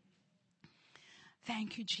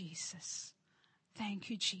 Thank you, Jesus.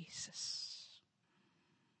 Thank you, Jesus.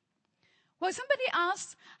 Well, somebody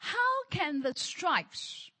asked, how can the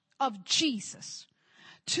stripes of Jesus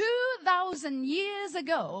 2,000 years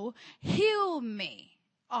ago heal me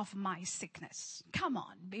of my sickness? Come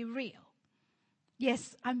on, be real.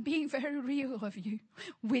 Yes, I'm being very real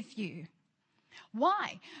with you.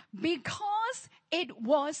 Why? Because it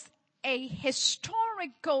was a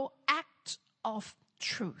historical act of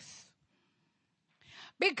truth.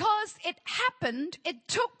 Because it happened, it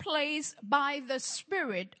took place by the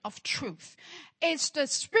Spirit of truth. It's the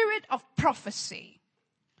spirit of prophecy.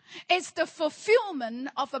 It's the fulfillment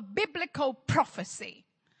of a biblical prophecy.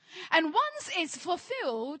 And once it's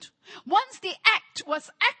fulfilled, once the act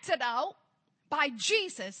was acted out by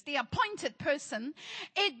Jesus, the appointed person,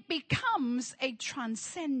 it becomes a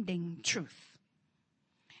transcending truth.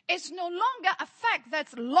 It's no longer a fact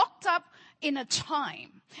that's locked up in a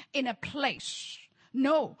time, in a place.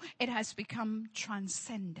 No, it has become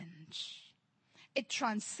transcendent. It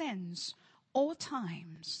transcends all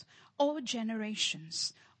times, all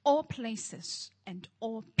generations, all places, and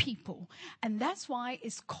all people. And that's why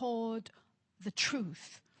it's called the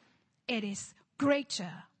truth. It is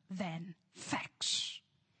greater than facts.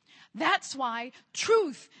 That's why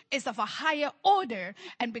truth is of a higher order.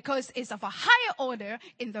 And because it's of a higher order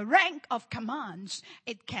in the rank of commands,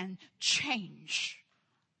 it can change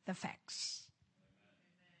the facts.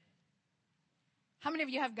 How many of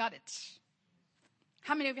you have got it?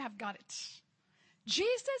 How many of you have got it?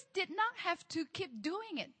 Jesus did not have to keep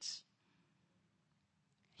doing it.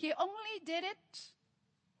 He only did it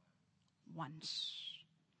once.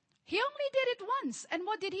 He only did it once. And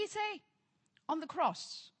what did he say on the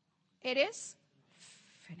cross? It is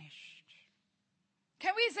finished.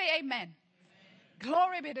 Can we say amen?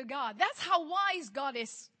 Glory be to God. That's how wise God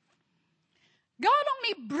is. God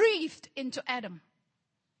only breathed into Adam.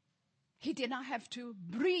 He did not have to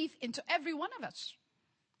breathe into every one of us.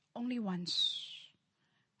 Only once.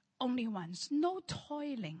 Only once. No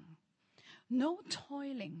toiling. No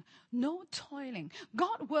toiling. No toiling.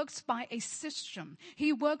 God works by a system.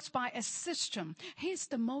 He works by a system. He's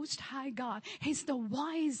the most high God. He's the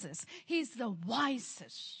wisest. He's the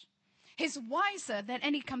wisest. He's wiser than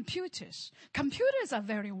any computers. Computers are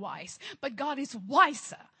very wise, but God is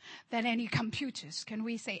wiser than any computers. Can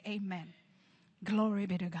we say amen? Glory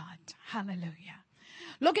be to God. Hallelujah.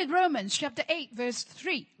 Look at Romans chapter 8 verse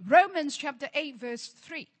 3. Romans chapter 8 verse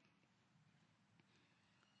 3.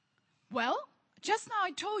 Well, just now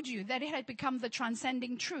I told you that it had become the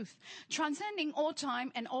transcending truth, transcending all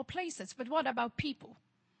time and all places. But what about people?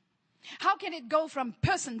 How can it go from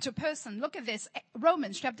person to person? Look at this,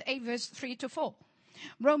 Romans chapter 8 verse 3 to 4.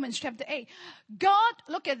 Romans chapter 8. God,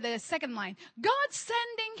 look at the second line. God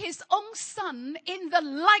sending his own son in the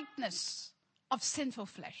likeness of sinful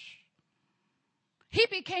flesh. He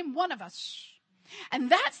became one of us. And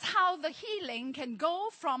that's how the healing can go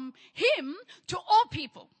from him to all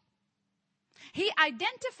people. He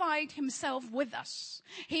identified himself with us.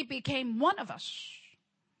 He became one of us.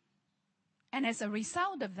 And as a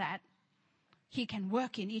result of that, he can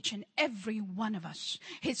work in each and every one of us.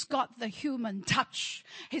 He's got the human touch.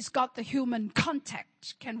 He's got the human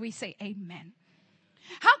contact. Can we say amen?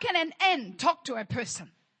 How can an ant talk to a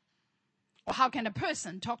person? Or how can a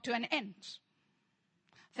person talk to an ant?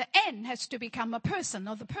 The ant has to become a person,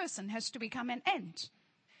 or the person has to become an ant.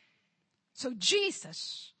 So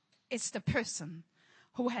Jesus is the person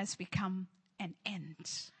who has become an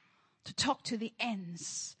ant. To talk to the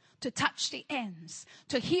ants, to touch the ants,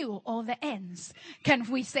 to heal all the ants. Can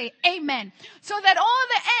we say amen? So that all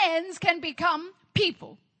the ants can become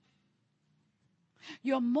people.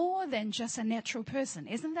 You're more than just a natural person,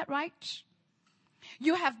 isn't that right?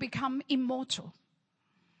 You have become immortal.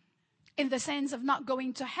 In the sense of not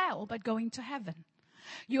going to hell, but going to heaven.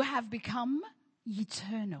 You have become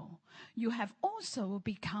eternal. You have also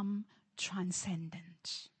become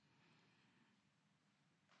transcendent.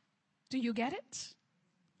 Do you get it?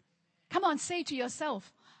 Come on, say to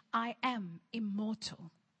yourself, I am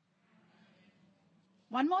immortal.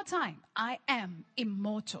 One more time. I am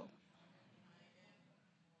immortal.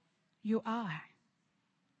 You are.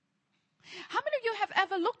 How many of you have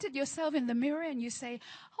ever looked at yourself in the mirror and you say,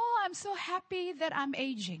 oh, I'm so happy that I'm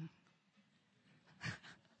aging?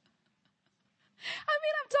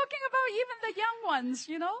 I'm talking about even the young ones,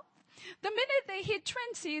 you know. The minute they hit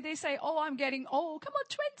 20, they say, oh, I'm getting old. Come on,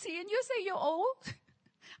 20, and you say you're old?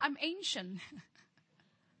 I'm ancient.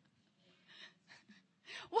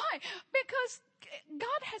 Why? Because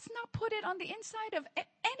God has not put it on the inside of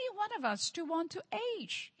any one of us to want to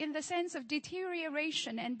age in the sense of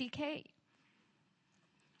deterioration and decay.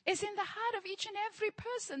 It's in the heart of each and every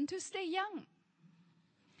person to stay young.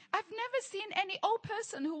 I've never seen any old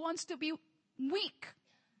person who wants to be weak,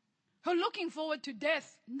 who looking forward to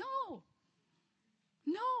death. No.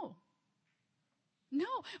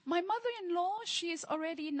 My mother-in-law, she is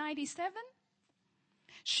already 97.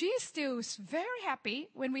 She's still very happy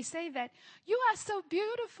when we say that, you are so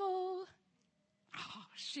beautiful. Oh,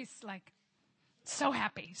 she's like so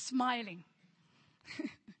happy, smiling.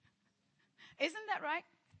 Isn't that right?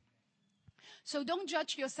 So don't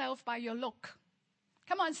judge yourself by your look.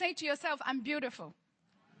 Come on, say to yourself, I'm beautiful,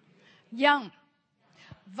 young,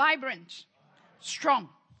 vibrant, strong.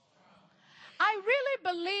 I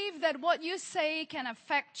really believe that what you say can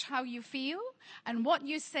affect how you feel, and what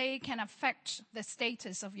you say can affect the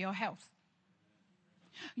status of your health.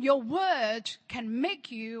 Your word can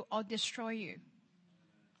make you or destroy you.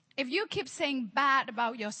 If you keep saying bad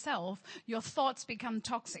about yourself, your thoughts become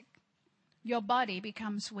toxic. Your body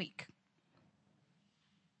becomes weak.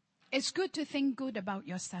 It's good to think good about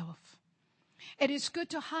yourself. It is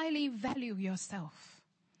good to highly value yourself.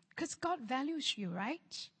 Because God values you,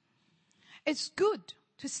 right? It's good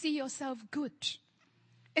to see yourself good.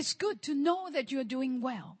 It's good to know that you're doing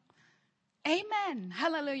well. Amen.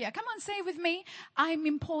 Hallelujah. Come on, say it with me. I'm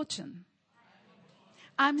important.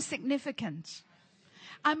 I'm significant.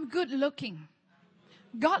 I'm good looking.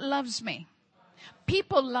 God loves me.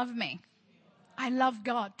 People love me. I love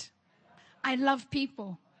God. I love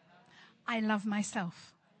people. I love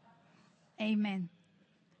myself. Amen.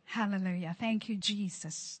 Hallelujah. Thank you,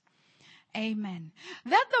 Jesus. Amen.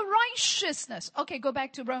 That the righteousness. Okay, go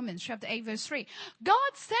back to Romans chapter 8 verse 3. God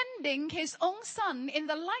sending his own son in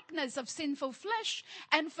the likeness of sinful flesh,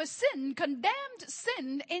 and for sin condemned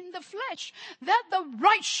sin in the flesh, that the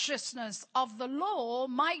righteousness of the law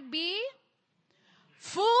might be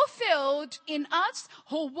fulfilled in us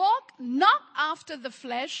who walk not after the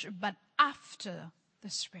flesh, but after the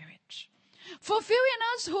Spirit. Fulfill in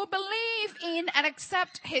us who believe in and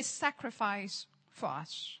accept his sacrifice for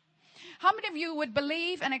us. How many of you would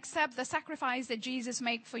believe and accept the sacrifice that Jesus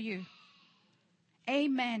made for you?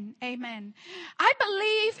 Amen. Amen. I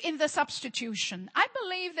believe in the substitution. I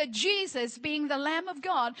believe that Jesus, being the Lamb of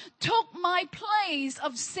God, took my place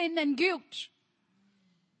of sin and guilt.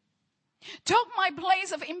 Took my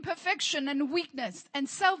place of imperfection and weakness and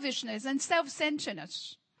selfishness and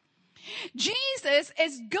self-centeredness. Jesus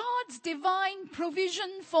is God's divine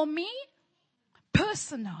provision for me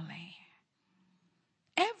personally.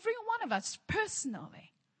 Every one of us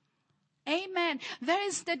personally. Amen. There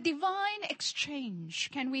is the divine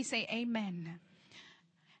exchange. Can we say amen?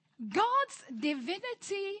 God's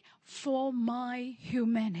divinity for my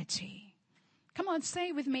humanity. Come on, say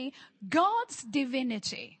it with me. God's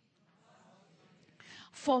divinity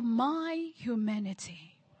for my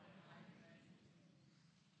humanity.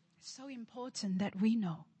 It's so important that we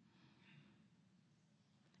know.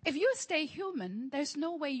 If you stay human, there's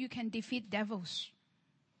no way you can defeat devils.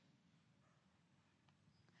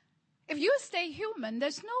 If you stay human,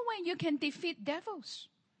 there's no way you can defeat devils.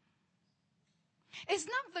 Is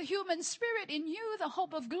not the human spirit in you the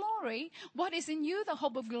hope of glory? What is in you the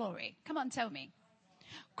hope of glory? Come on, tell me.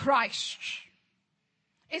 Christ.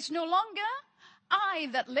 It's no longer I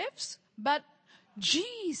that lives, but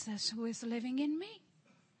Jesus who is living in me.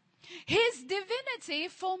 His divinity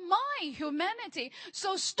for my humanity.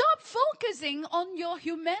 So stop focusing on your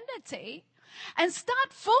humanity and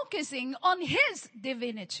start focusing on his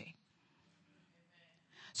divinity.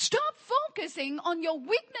 Stop focusing on your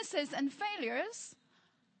weaknesses and failures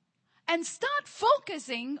and start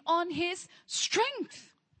focusing on his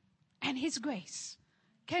strength and his grace.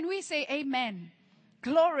 Can we say amen?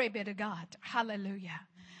 Glory be to God. Hallelujah.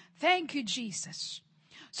 Thank you, Jesus.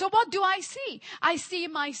 So what do I see? I see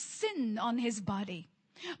my sin on his body,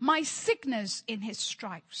 my sickness in his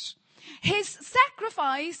stripes. His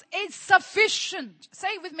sacrifice is sufficient.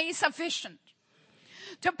 Say with me, sufficient.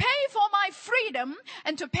 To pay for my freedom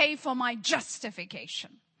and to pay for my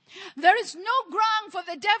justification. There is no ground for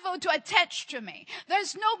the devil to attach to me.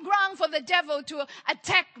 There's no ground for the devil to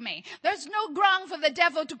attack me. There's no ground for the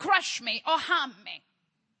devil to crush me or harm me.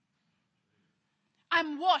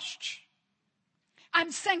 I'm washed.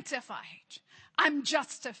 I'm sanctified. I'm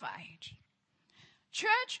justified.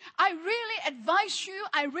 Church, I really advise you,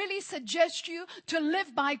 I really suggest you to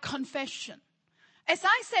live by confession. As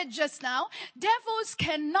I said just now, devils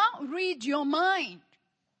cannot read your mind.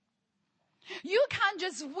 You can't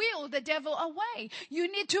just will the devil away. You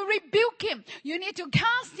need to rebuke him. You need to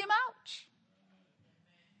cast him out.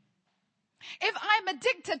 If I'm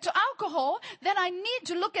addicted to alcohol, then I need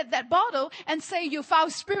to look at that bottle and say, you foul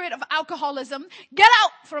spirit of alcoholism, get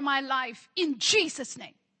out from my life in Jesus'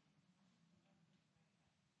 name.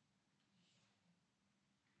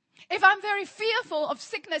 If I'm very fearful of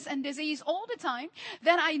sickness and disease all the time,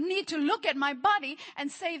 then I need to look at my body and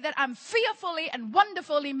say that I'm fearfully and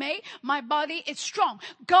wonderfully made. My body is strong.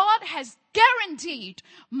 God has guaranteed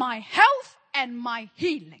my health and my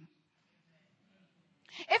healing.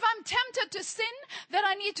 If I'm tempted to sin, then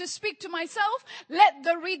I need to speak to myself. Let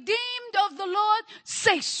the redeemed of the Lord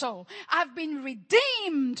say so. I've been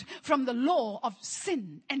redeemed from the law of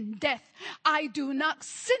sin and death. I do not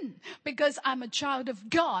sin because I'm a child of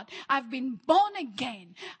God. I've been born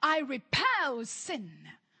again. I repel sin.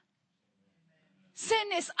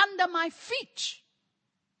 Sin is under my feet.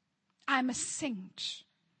 I'm a saint.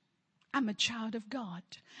 I'm a child of God.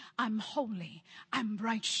 I'm holy. I'm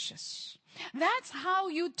righteous. That's how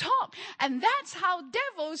you talk. And that's how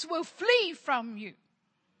devils will flee from you.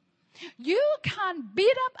 You can't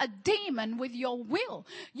beat up a demon with your will.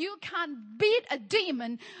 You can't beat a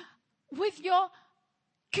demon with your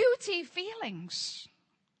guilty feelings.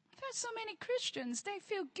 There's so many Christians, they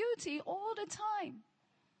feel guilty all the time.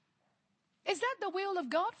 Is that the will of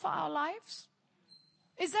God for our lives?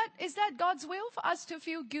 Is that God's will for us to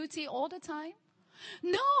feel guilty all the time?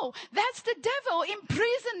 No, that's the devil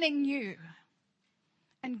imprisoning you.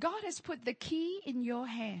 And God has put the key in your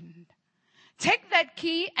hand. Take that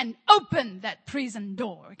key and open that prison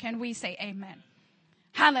door. Can we say amen?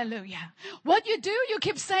 Hallelujah. What you do, you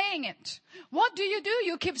keep saying it. What do?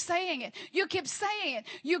 You keep saying it. You keep saying it.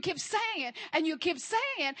 You keep saying it. And you keep saying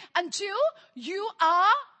it until you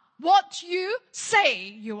are what you say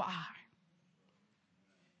you are.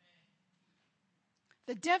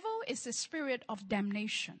 The devil is the spirit of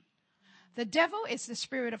damnation. The devil is the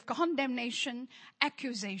spirit of condemnation,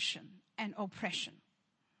 accusation, and oppression.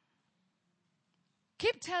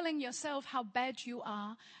 Keep telling yourself how bad you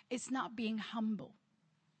are. It's not being humble.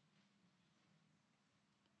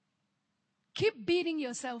 Keep beating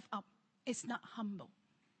yourself up. It's not humble.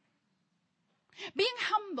 Being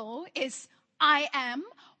humble is I am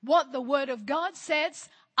what the Word of God says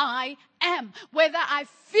I am, whether I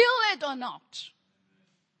feel it or not.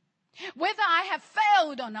 Whether I have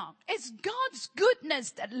failed or not. It's God's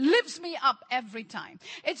goodness that lifts me up every time.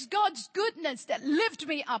 It's God's goodness that lifts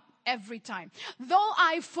me up every time. Though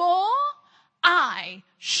I fall, I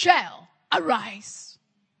shall arise.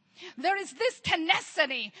 There is this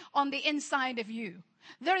tenacity on the inside of you.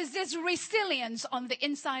 There is this resilience on the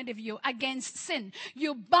inside of you against sin.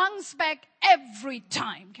 You bounce back every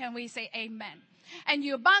time. Can we say amen? And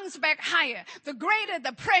you bounce back higher. The greater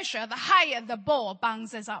the pressure, the higher the ball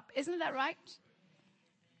bounces up. Isn't that right?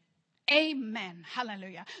 Amen.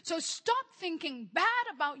 Hallelujah. So stop thinking bad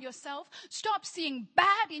about yourself. Stop seeing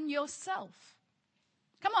bad in yourself.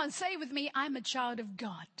 Come on, say with me, I'm a child of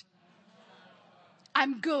God.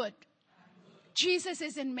 I'm good. Jesus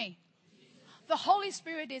is in me. The Holy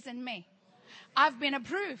Spirit is in me. I've been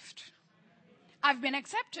approved. I've been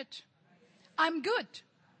accepted. I'm good.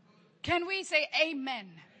 Can we say amen?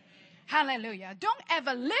 Hallelujah. Don't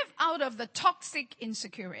ever live out of the toxic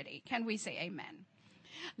insecurity. Can we say amen?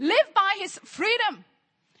 Live by His freedom.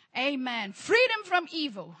 Amen. Freedom from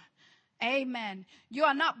evil. Amen. You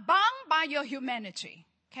are not bound by your humanity.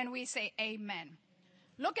 Can we say amen?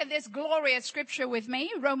 Look at this glorious scripture with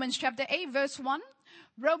me. Romans chapter 8 verse 1.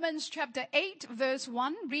 Romans chapter 8 verse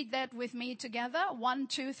 1. Read that with me together. 1,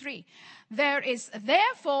 2, 3. There is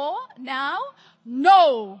therefore now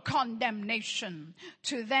no condemnation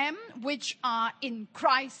to them which are in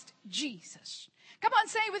Christ Jesus. Come on,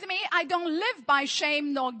 say with me. I don't live by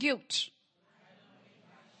shame nor guilt.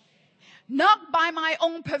 Not by my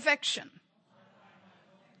own perfection,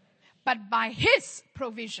 but by His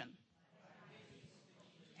provision.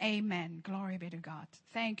 Amen. Glory be to God.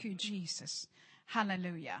 Thank you, Jesus.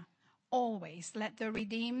 Hallelujah. Always let the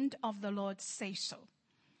redeemed of the Lord say so.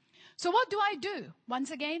 So what do I do? Once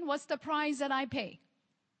again, what's the price that I pay?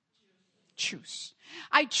 Choose.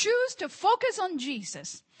 I choose to focus on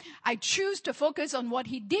Jesus. I choose to focus on what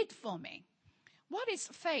He did for me. What is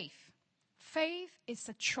faith? Faith is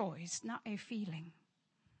a choice, not a feeling.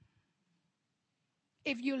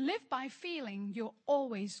 If you live by feeling, you'll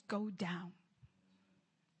always go down.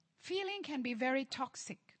 Feeling can be very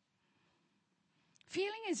toxic.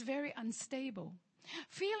 Feeling is very unstable.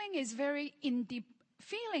 Feeling is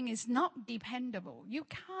not dependable. You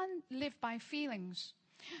can't live by feelings.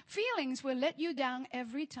 Feelings will let you down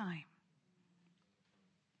every time.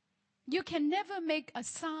 You can never make a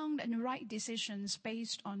sound and right decisions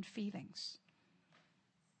based on feelings.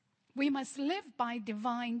 We must live by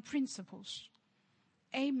divine principles.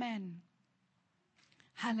 Amen.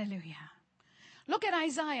 Hallelujah. Look at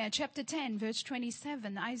Isaiah chapter 10 verse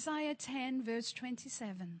 27. Isaiah 10 verse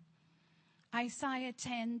 27. Isaiah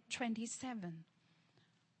 10, 27.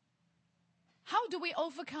 How do we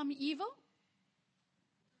overcome evil?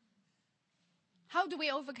 How do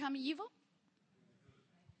we overcome evil?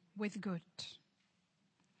 With good.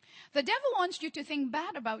 The devil wants you to think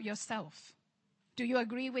bad about yourself. Do you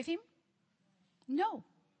agree with him? No.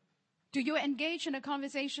 Do you engage in a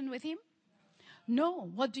conversation with him? No.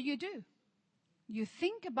 What do? You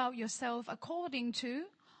think about yourself according to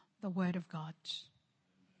the Word of God.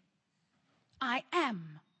 I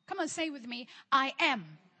am. Come on, say with me. I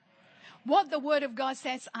am. What the Word of God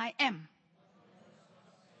says I am.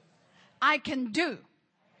 I can do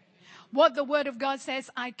what the Word of God says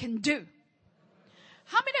I can do.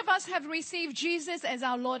 How many of us have received Jesus as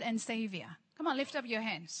our Lord and Savior? Come on, lift up your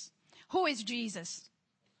hands. Who is Jesus?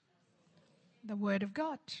 The Word of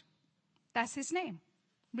God. That's His name.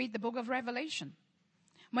 Read the book of Revelation.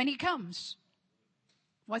 When He comes,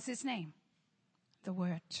 what's His name? The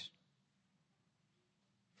Word.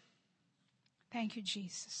 Thank you,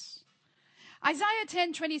 Jesus. Isaiah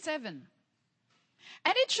 10:27.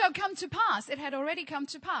 And it shall come to pass, it had already come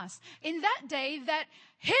to pass, in that day that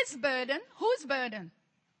His burden, whose burden?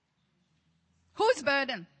 Whose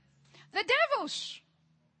burden? The devil's.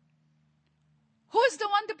 Who's the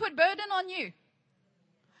one to put burden on you?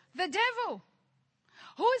 The devil.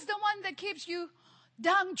 Who is the one that keeps you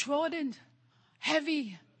downtrodden,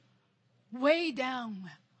 heavy, way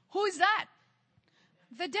down? Who is that?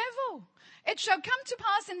 The devil. It shall come to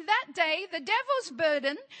pass in that day, the devil's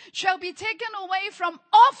burden shall be taken away from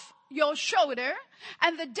off your shoulder,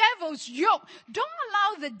 and the devil's yoke. Don't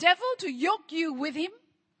allow the devil to yoke you with him,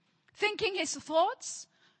 thinking his thoughts,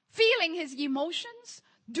 feeling his emotions,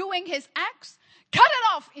 doing his acts. Cut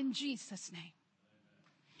it off in Jesus' name.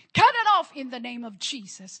 Cut it off in the name of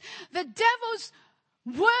Jesus. The devil's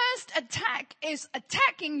worst attack is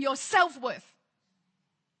attacking your self-worth.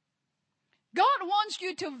 God wants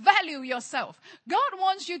you to value yourself. God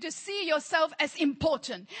wants you to see yourself as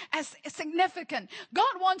important, as significant.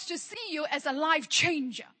 God wants to see you as a life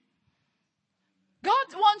changer. God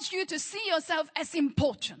wants you to see yourself as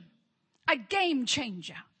important, a game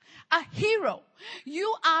changer, a hero.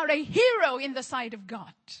 You are a hero in the sight of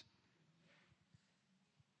God.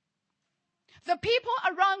 The people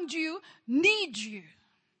around you need you.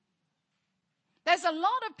 There's a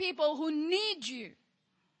lot of people who need you.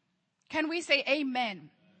 Can we say amen?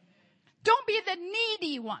 Don't be the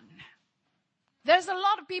needy one. There's a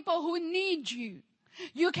lot of people who need you.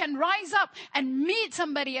 You can rise up and meet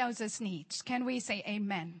somebody else's needs. Can we say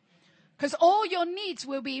amen? Because all your needs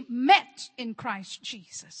will be met in Christ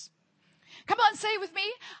Jesus. Come on, say with me.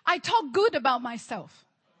 I talk good about myself.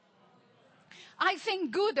 I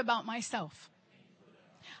think good about myself.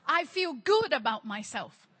 I feel good about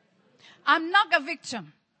myself. I'm not a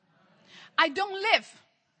victim. I don't live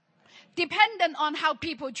dependent on how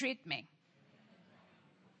people treat me.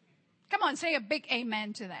 Come on, say a big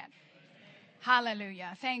amen to that.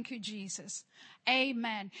 Hallelujah. Thank you, Jesus.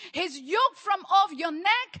 Amen. His yoke from off your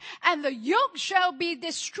neck, and the yoke shall be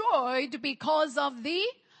destroyed because of the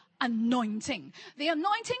anointing. The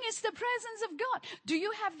anointing is the presence of God. Do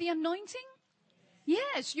you have the anointing?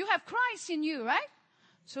 Yes, you have Christ in you, right?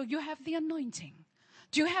 So you have the anointing.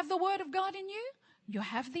 Do you have the word of God in you? You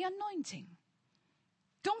have the anointing.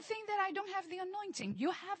 Don't think that I don't have the anointing.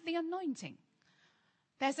 You have the anointing.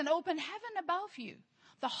 There's an open heaven above you.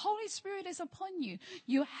 The Holy Spirit is upon you.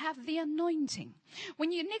 You have the anointing.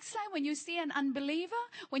 Next time when you see an unbeliever,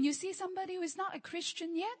 when you see somebody who is not a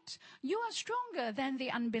Christian yet, you are stronger than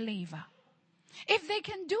the unbeliever. If they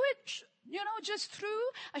can do it, just through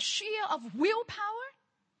a sheer of willpower,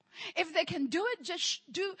 if they can do it just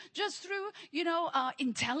through,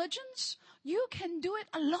 intelligence, you can do it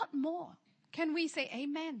a lot more. Can we say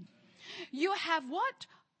amen? You have what?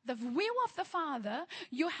 The will of the Father.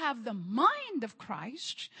 You have the mind of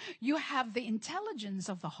Christ. You have the intelligence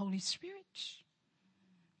of the Holy Spirit.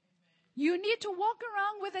 You need to walk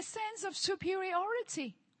around with a sense of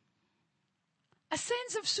superiority. A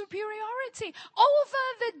sense of superiority over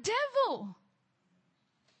the devil.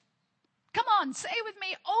 Come on, say with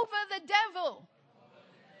me, over the devil.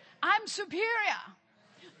 I'm superior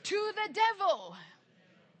to the devil.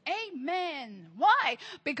 Amen. Why?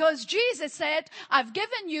 Because Jesus said, I've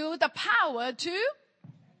given you the power to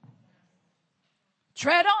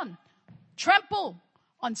tread on, trample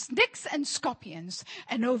on snakes and scorpions,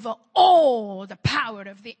 and over all the power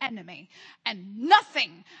of the enemy. And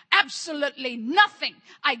nothing, absolutely nothing,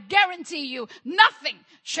 I guarantee you, nothing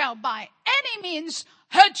shall by any means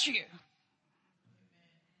hurt you.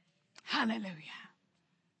 Hallelujah.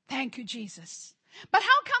 Thank you, Jesus. But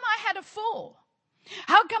how come I had a fall?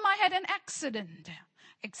 How come I had an accident?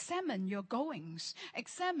 Examine your goings.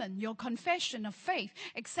 Examine your confession of faith.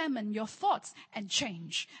 Examine your thoughts and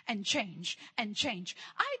change and change and change.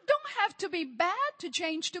 I don't have to be bad to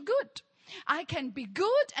change to good. I can be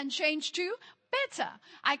good and change to better.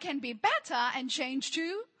 I can be better and change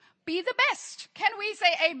to be the best. Can we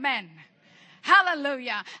say amen?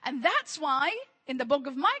 Hallelujah. And that's why in the book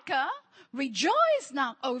of Micah, rejoice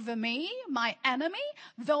not over me, my enemy,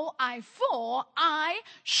 though I fall, I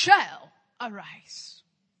shall arise.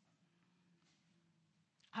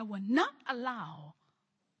 I will not allow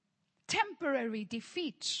temporary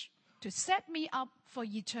defeat to set me up for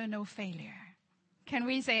eternal failure. Can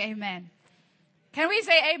we say amen? Can we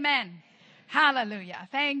say amen? Hallelujah.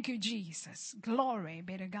 Thank you, Jesus. Glory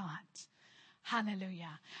be to God.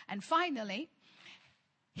 Hallelujah. And finally,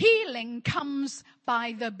 healing comes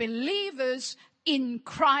by the believers in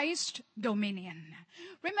Christ dominion.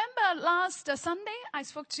 Remember last Sunday I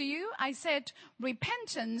spoke to you, I said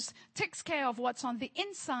repentance takes care of what's on the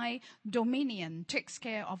inside, dominion takes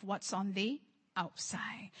care of what's on the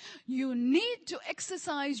outside. You need to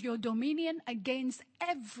exercise your dominion against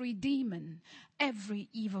every demon, every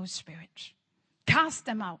evil spirit. Cast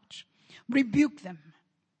them out. rebuke them,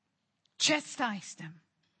 chastise them,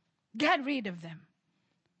 get rid of them,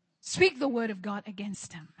 speak the word of God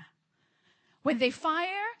against them. When they fire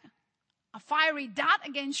a fiery dart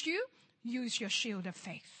against you, use your shield of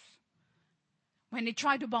faith. When they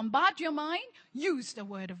try to bombard your mind, use the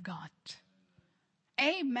word of God.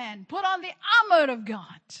 Amen. Put on the armor of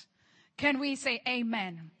God. Can we say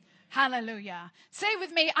amen? Hallelujah. Say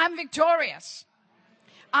with me, I'm victorious.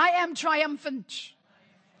 I am triumphant.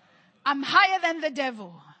 I'm higher than the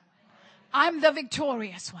devil. I'm the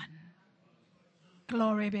victorious one.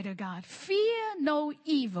 Glory be to God. Fear no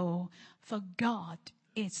evil, for God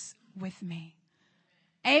is with me.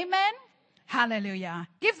 Amen. Hallelujah.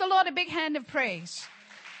 Give the Lord a big hand of praise.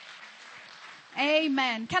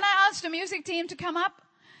 Amen. Can I ask the music team to come up?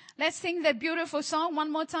 Let's sing that beautiful song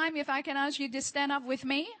one more time. If I can ask you to stand up with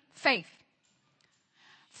me. Faith.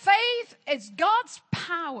 Faith is God's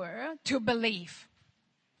power to believe.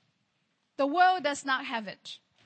 The world does not have it.